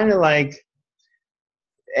was kind of like,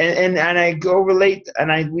 and I go relate,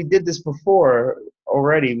 and we did this before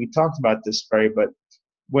already. We talked about this, Barry, but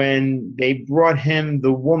when they brought him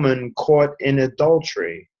the woman caught in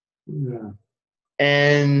adultery,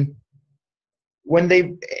 and when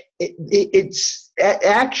it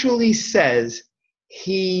actually says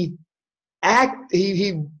he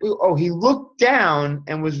looked down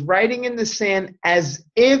and was writing in the sand as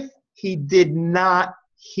if he did not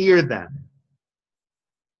hear them.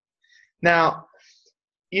 Now,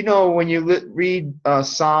 you know, when you read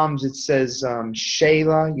Psalms, it says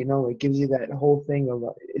Shelah. You know, it gives you that whole thing of,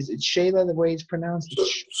 is it Shelah the way it's pronounced?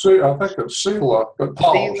 See, I think it's Selah, but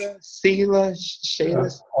pause. Shelah. Yeah,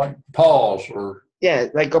 like pause or. Yeah,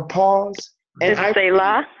 like a pause. And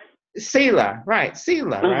Selah. Selah, right?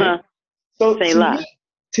 Selah, right? So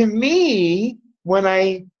to me, when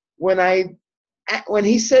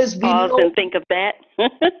he says we pause know, and think of that.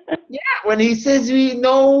 yeah, when he says we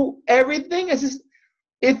know everything, it's just,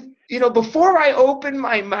 if you know, before I open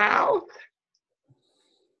my mouth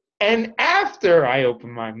and after I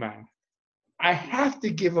open my mouth, I have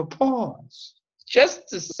to give a pause just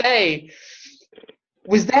to say,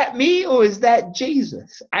 was that me or is that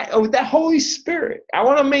Jesus? Or that Holy Spirit? I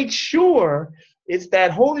want to make sure it's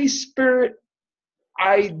that Holy Spirit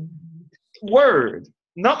word,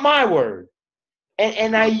 not my word.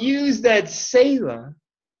 And I use that Selah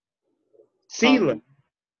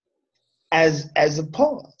as a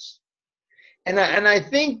pause. And I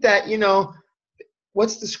think that, you know,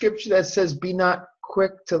 what's the scripture that says, be not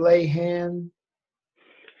quick to lay hand?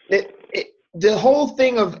 The whole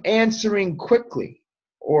thing of answering quickly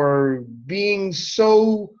or being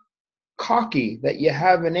so cocky that you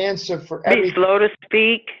have an answer for everything. Be slow to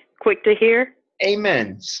speak, quick to hear.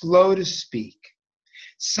 Amen. Slow to speak.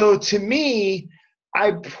 So to me,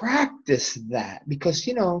 I practice that because,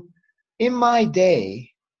 in my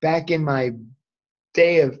day, back in my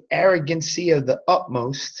day of arrogancy of the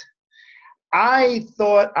utmost, I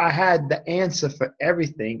thought I had the answer for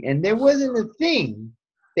everything. And there wasn't a thing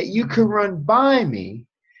that you could run by me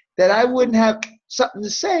that I wouldn't have something to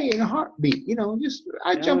say in a heartbeat.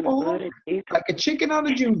 I jump all over like a chicken on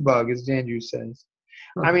a June bug, as Andrew says.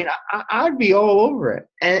 I mean, I'd be all over it.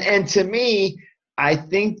 And to me, I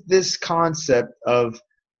think this concept of,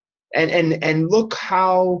 and look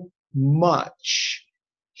how much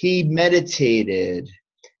he meditated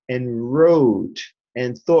and wrote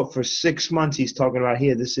and thought for 6 months. He's talking about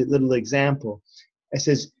here, this little example. It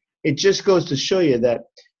says, it just goes to show you that,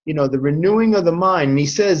 the renewing of the mind, and he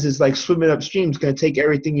says, is like swimming upstream. It's going to take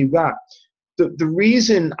everything you got. The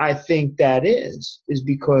reason I think that is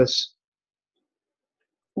because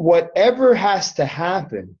whatever has to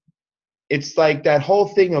happen, it's like that whole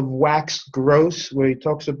thing of waxed gross, where he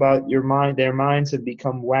talks about their minds have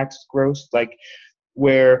become waxed gross, like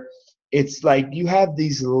where it's like you have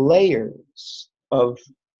these layers of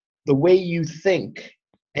the way you think,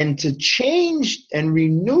 and to change and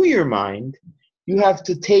renew your mind, you have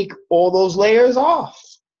to take all those layers off,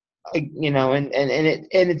 and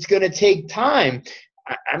it's going to take time.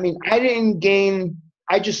 I mean,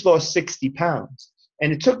 I just lost 60 pounds,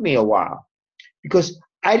 and it took me a while because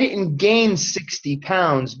I didn't gain 60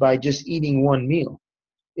 pounds by just eating one meal.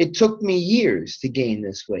 It took me years to gain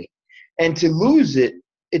this weight, and to lose it,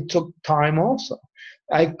 it took time also.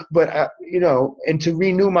 And to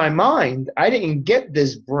renew my mind, I didn't get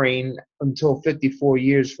this brain until 54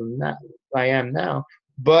 years from now. I am now,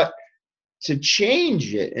 but to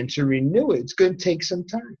change it and to renew it, it's going to take some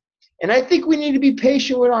time. And I think we need to be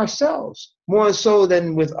patient with ourselves more so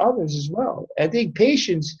than with others as well. I think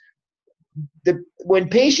patience. When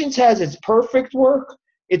patience has its perfect work,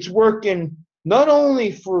 it's working not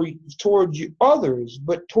only towards others,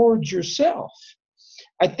 but towards yourself.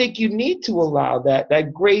 I think you need to allow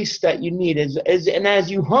that grace that you need. And as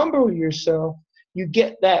you humble yourself, you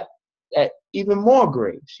get that even more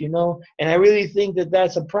grace, And I really think that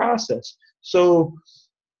that's a process. So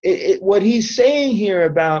what he's saying here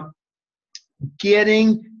about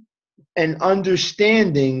getting and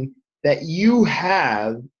understanding that you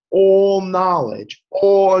have all knowledge,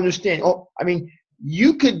 all understanding.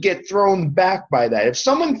 You could get thrown back by that. If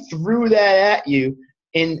someone threw that at you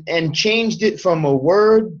and changed it from a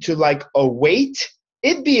word to like a weight,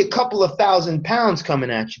 it'd be a couple of 1,000 pounds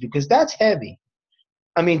coming at you, because that's heavy.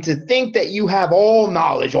 To think that you have all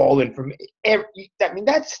knowledge, all information,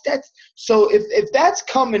 that's so if that's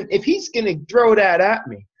coming, if he's going to throw that at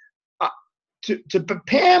me, to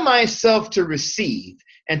prepare myself to receive,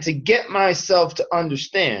 and to get myself to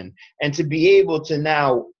understand, and to be able to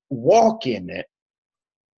now walk in it,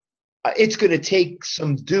 it's going to take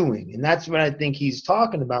some doing. And that's what I think he's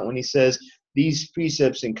talking about when he says these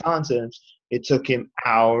precepts and concepts, it took him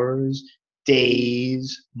hours,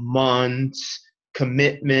 days, months,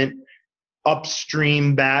 commitment,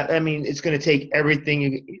 upstream back. It's going to take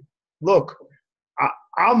everything. Look,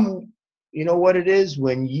 I'm, you know what it is?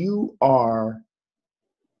 When you are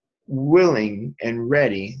willing and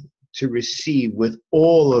ready to receive with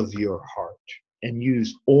all of your heart and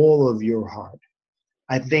use all of your heart,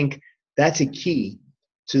 I think that's a key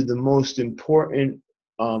to the most important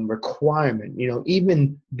requirement.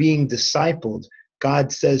 Even being discipled,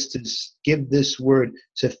 God says to give this word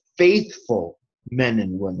to faithful men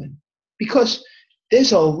and women, because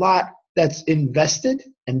there's a lot that's invested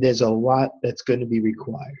and there's a lot that's going to be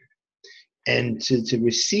required. And to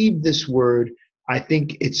receive this word, I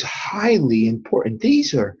think it's highly important.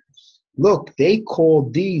 They call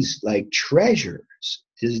these like treasures.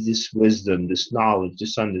 This wisdom, this knowledge,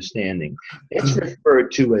 this understanding. It's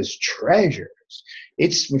referred to as treasures.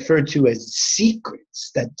 It's referred to as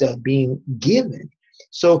secrets that are being given.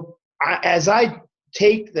 So as I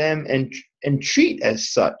take them and treat as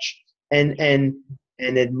such, and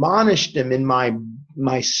admonish them in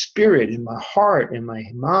my spirit, in my heart, in my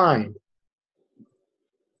mind,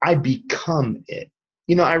 I become it.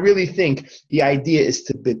 I really think the idea is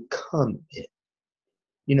to become it.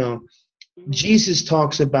 Jesus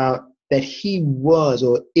talks about that he was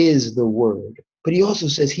or is the Word, but he also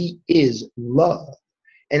says he is love.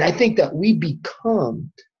 And I think that we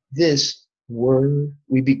become this Word,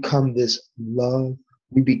 we become this love,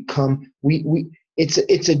 we become, it's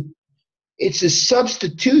a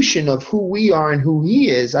substitution of who we are and who he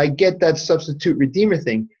is. I get that substitute redeemer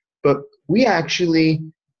thing, but we actually,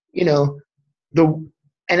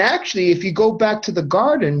 actually, if you go back to the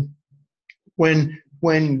garden,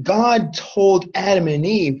 when God told Adam and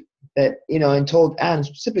Eve that, and told Adam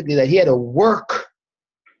specifically that he had to work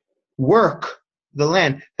work the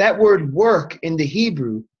land. That word work in the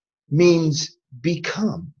Hebrew means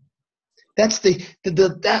become. That's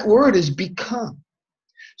that word is become.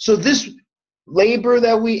 So this labor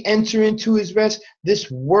that we enter into his rest, this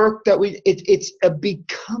work that it's a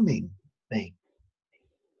becoming thing.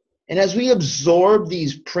 And as we absorb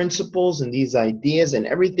these principles and these ideas and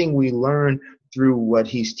everything we learn through what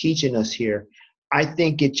he's teaching us here, I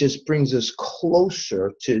think it just brings us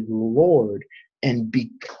closer to the Lord and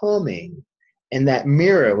becoming. And that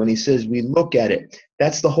mirror, when he says we look at it,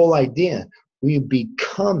 that's the whole idea. We're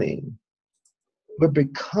becoming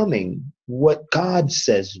what God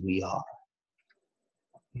says we are.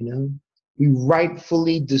 You know, we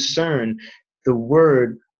rightfully discern the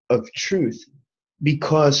word of truth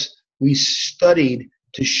because we studied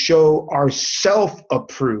to show ourself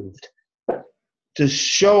approved. To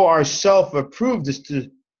show ourself approved is to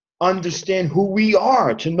understand who we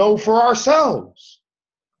are, to know for ourselves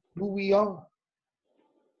who we are,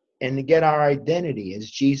 and to get our identity as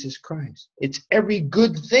Jesus Christ. It's every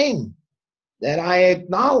good thing that I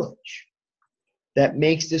acknowledge that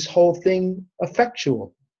makes this whole thing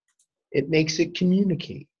effectual. It makes it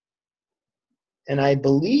communicate. And I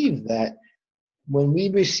believe that when we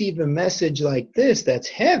receive a message like this that's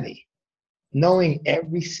heavy, knowing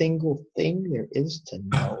every single thing there is to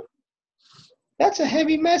know, that's a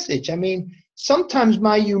heavy message. I mean, sometimes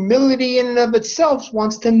my humility in and of itself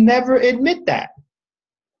wants to never admit that.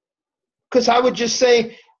 Because I would just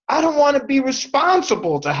say, I don't want to be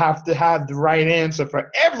responsible to have the right answer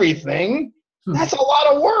for everything. That's a lot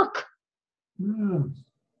of work.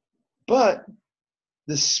 But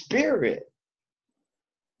the Spirit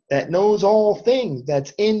that knows all things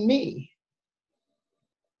that's in me,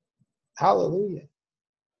 hallelujah,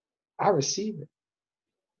 I receive it,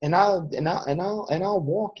 and I'll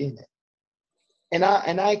walk in it, and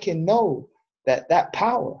I can know that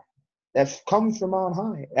power that comes from on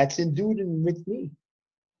high, that's endued with me,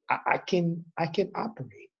 I can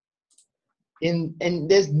operate in,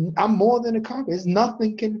 and I'm more than a conqueror. There's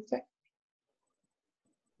nothing can affect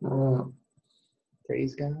me.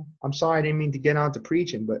 Praise God. I'm sorry I didn't mean to get on to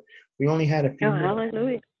preaching, but we only had a few minutes.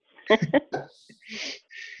 Hallelujah.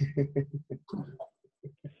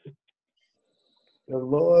 The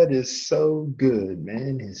Lord is so good,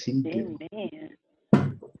 man. Is he good?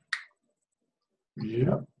 Amen.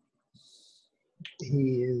 Yeah.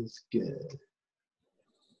 He is good.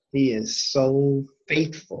 He is so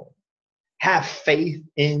faithful. Have faith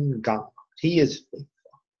in God. He is faithful.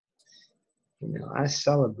 You know, I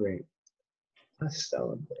celebrate.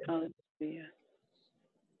 Hallelujah.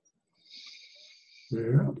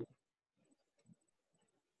 Yeah.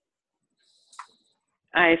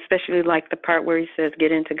 I especially like the part where he says,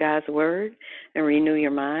 get into God's word and renew your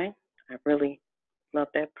mind. I really love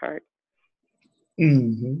that part.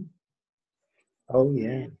 Mm-hmm. Oh,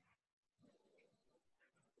 yeah.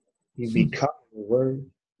 You become the word.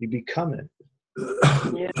 You become it.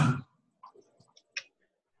 Yeah.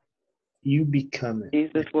 You become it.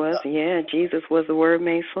 Jesus was the word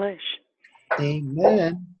made flesh.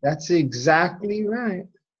 Amen. That's exactly right.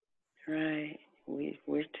 Right.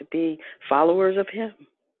 We're to be followers of him.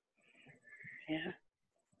 Yeah.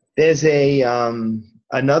 There's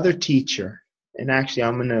another teacher, and actually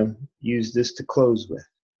I'm going to use this to close with.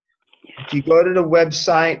 If you go to the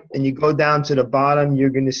website and you go down to the bottom,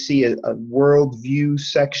 you're going to see a worldview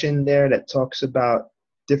section there that talks about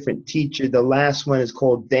different teachers. The last one is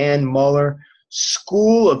called Dan Muller,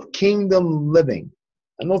 School of Kingdom Living.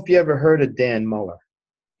 I don't know if you ever heard of Dan Muller.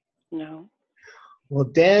 No. Well,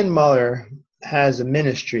 Dan Muller has a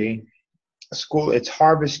ministry, a school. It's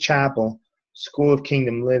Harvest Chapel, School of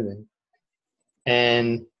Kingdom Living.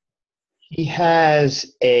 And he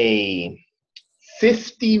has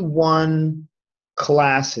 51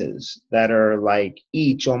 classes that are like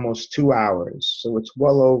each almost 2 hours. So it's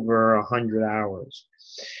well over 100 hours.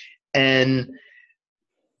 And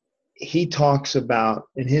he talks about,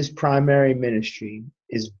 in his primary ministry,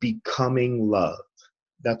 is becoming love.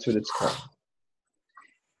 That's what it's called.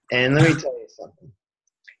 And let me tell you something.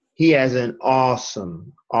 He has an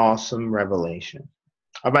awesome, awesome revelation.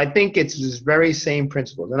 I think it's his very same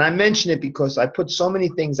principles. And I mention it because I put so many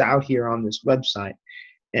things out here on this website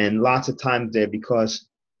and lots of times there, because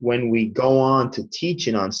when we go on to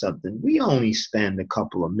teaching on something, we only spend a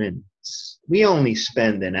couple of minutes. We only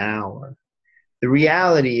spend an hour. The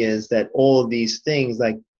reality is that all of these things,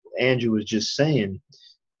 like Andrew was just saying,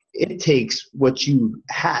 it takes what you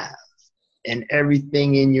have and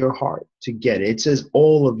everything in your heart to get it. It says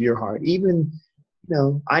all of your heart. Even,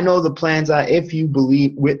 I know the plans are if you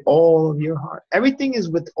believe with all of your heart. Everything is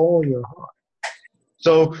with all your heart.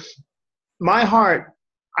 So my heart,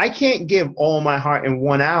 I can't give all my heart in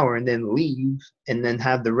 1 hour and then leave and then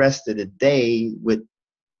have the rest of the day with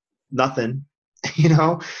nothing, you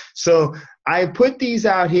know? So I put these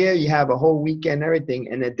out here. You have a whole weekend,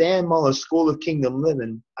 everything. And the Dan Muller School of Kingdom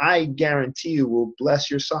Living, I guarantee you will bless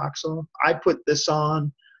your socks off. I put this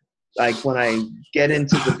on, like when I get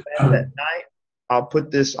into the bed at night, I'll put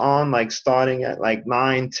this on like starting at like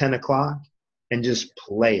 9, 10 o'clock and just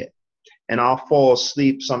play it. And I'll fall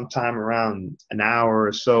asleep sometime around an hour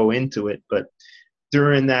or so into it. But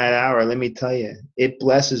during that hour, let me tell you, it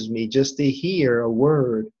blesses me just to hear a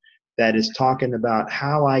word that is talking about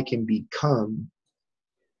how I can become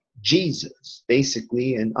Jesus,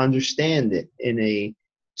 basically, and understand it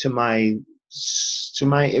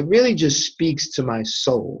it really just speaks to my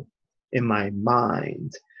soul, in my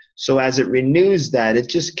mind. So as it renews that, it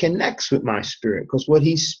just connects with my spirit, because what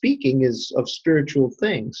he's speaking is of spiritual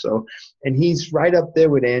things. So, and he's right up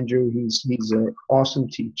there with Andrew. He's an awesome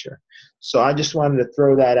teacher. So I just wanted to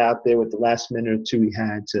throw that out there with the last minute or two we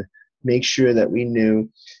had to make sure that we knew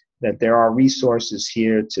that there are resources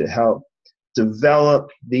here to help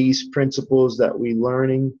develop these principles that we're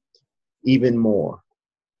learning even more.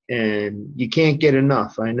 And you can't get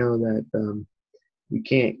enough. I know that we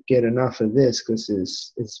can't get enough of this because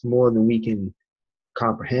it's more than we can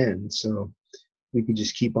comprehend. So we can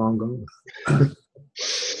just keep on going.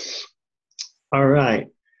 All right.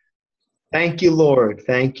 Thank you, Lord.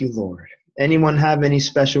 Thank you, Lord. Anyone have any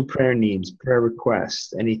special prayer needs, prayer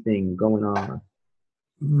requests, anything going on?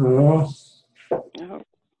 No.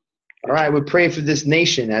 All right, we pray for this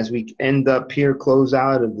nation as we end up here, close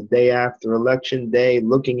out of the day after Election Day,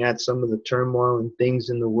 looking at some of the turmoil and things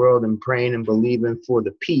in the world and praying and believing for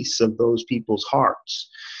the peace of those people's hearts.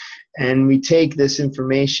 And we take this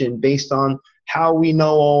information based on how we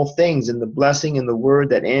know all things, and the blessing and the word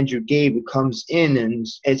that Andrew gave, it comes in and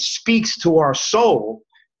it speaks to our soul,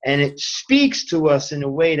 and it speaks to us in a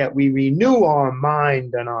way that we renew our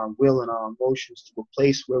mind and our will and our emotions to a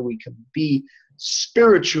place where we can be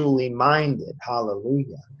spiritually minded.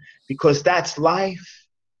 Hallelujah. Because that's life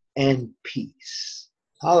and peace.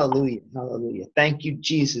 Hallelujah. Hallelujah. Thank you,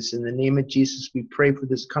 Jesus. In the name of Jesus, we pray for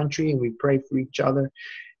this country and we pray for each other.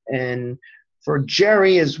 And for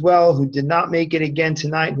Jerry as well, who did not make it again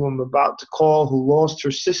tonight, who I'm about to call, who lost her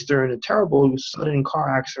sister in a terrible sudden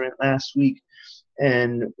car accident last week.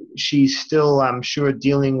 And she's still, I'm sure,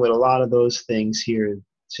 dealing with a lot of those things here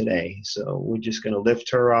today. So we're just going to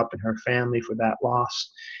lift her up and her family for that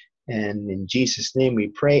loss. And in Jesus' name we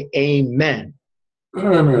pray, amen.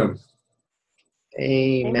 Amen.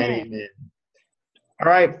 Amen, amen. All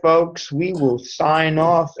right, folks, we will sign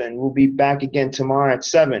off and we'll be back again tomorrow at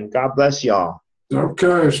 7. God bless y'all.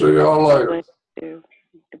 Okay, see y'all later.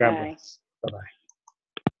 God bless. Bye-bye.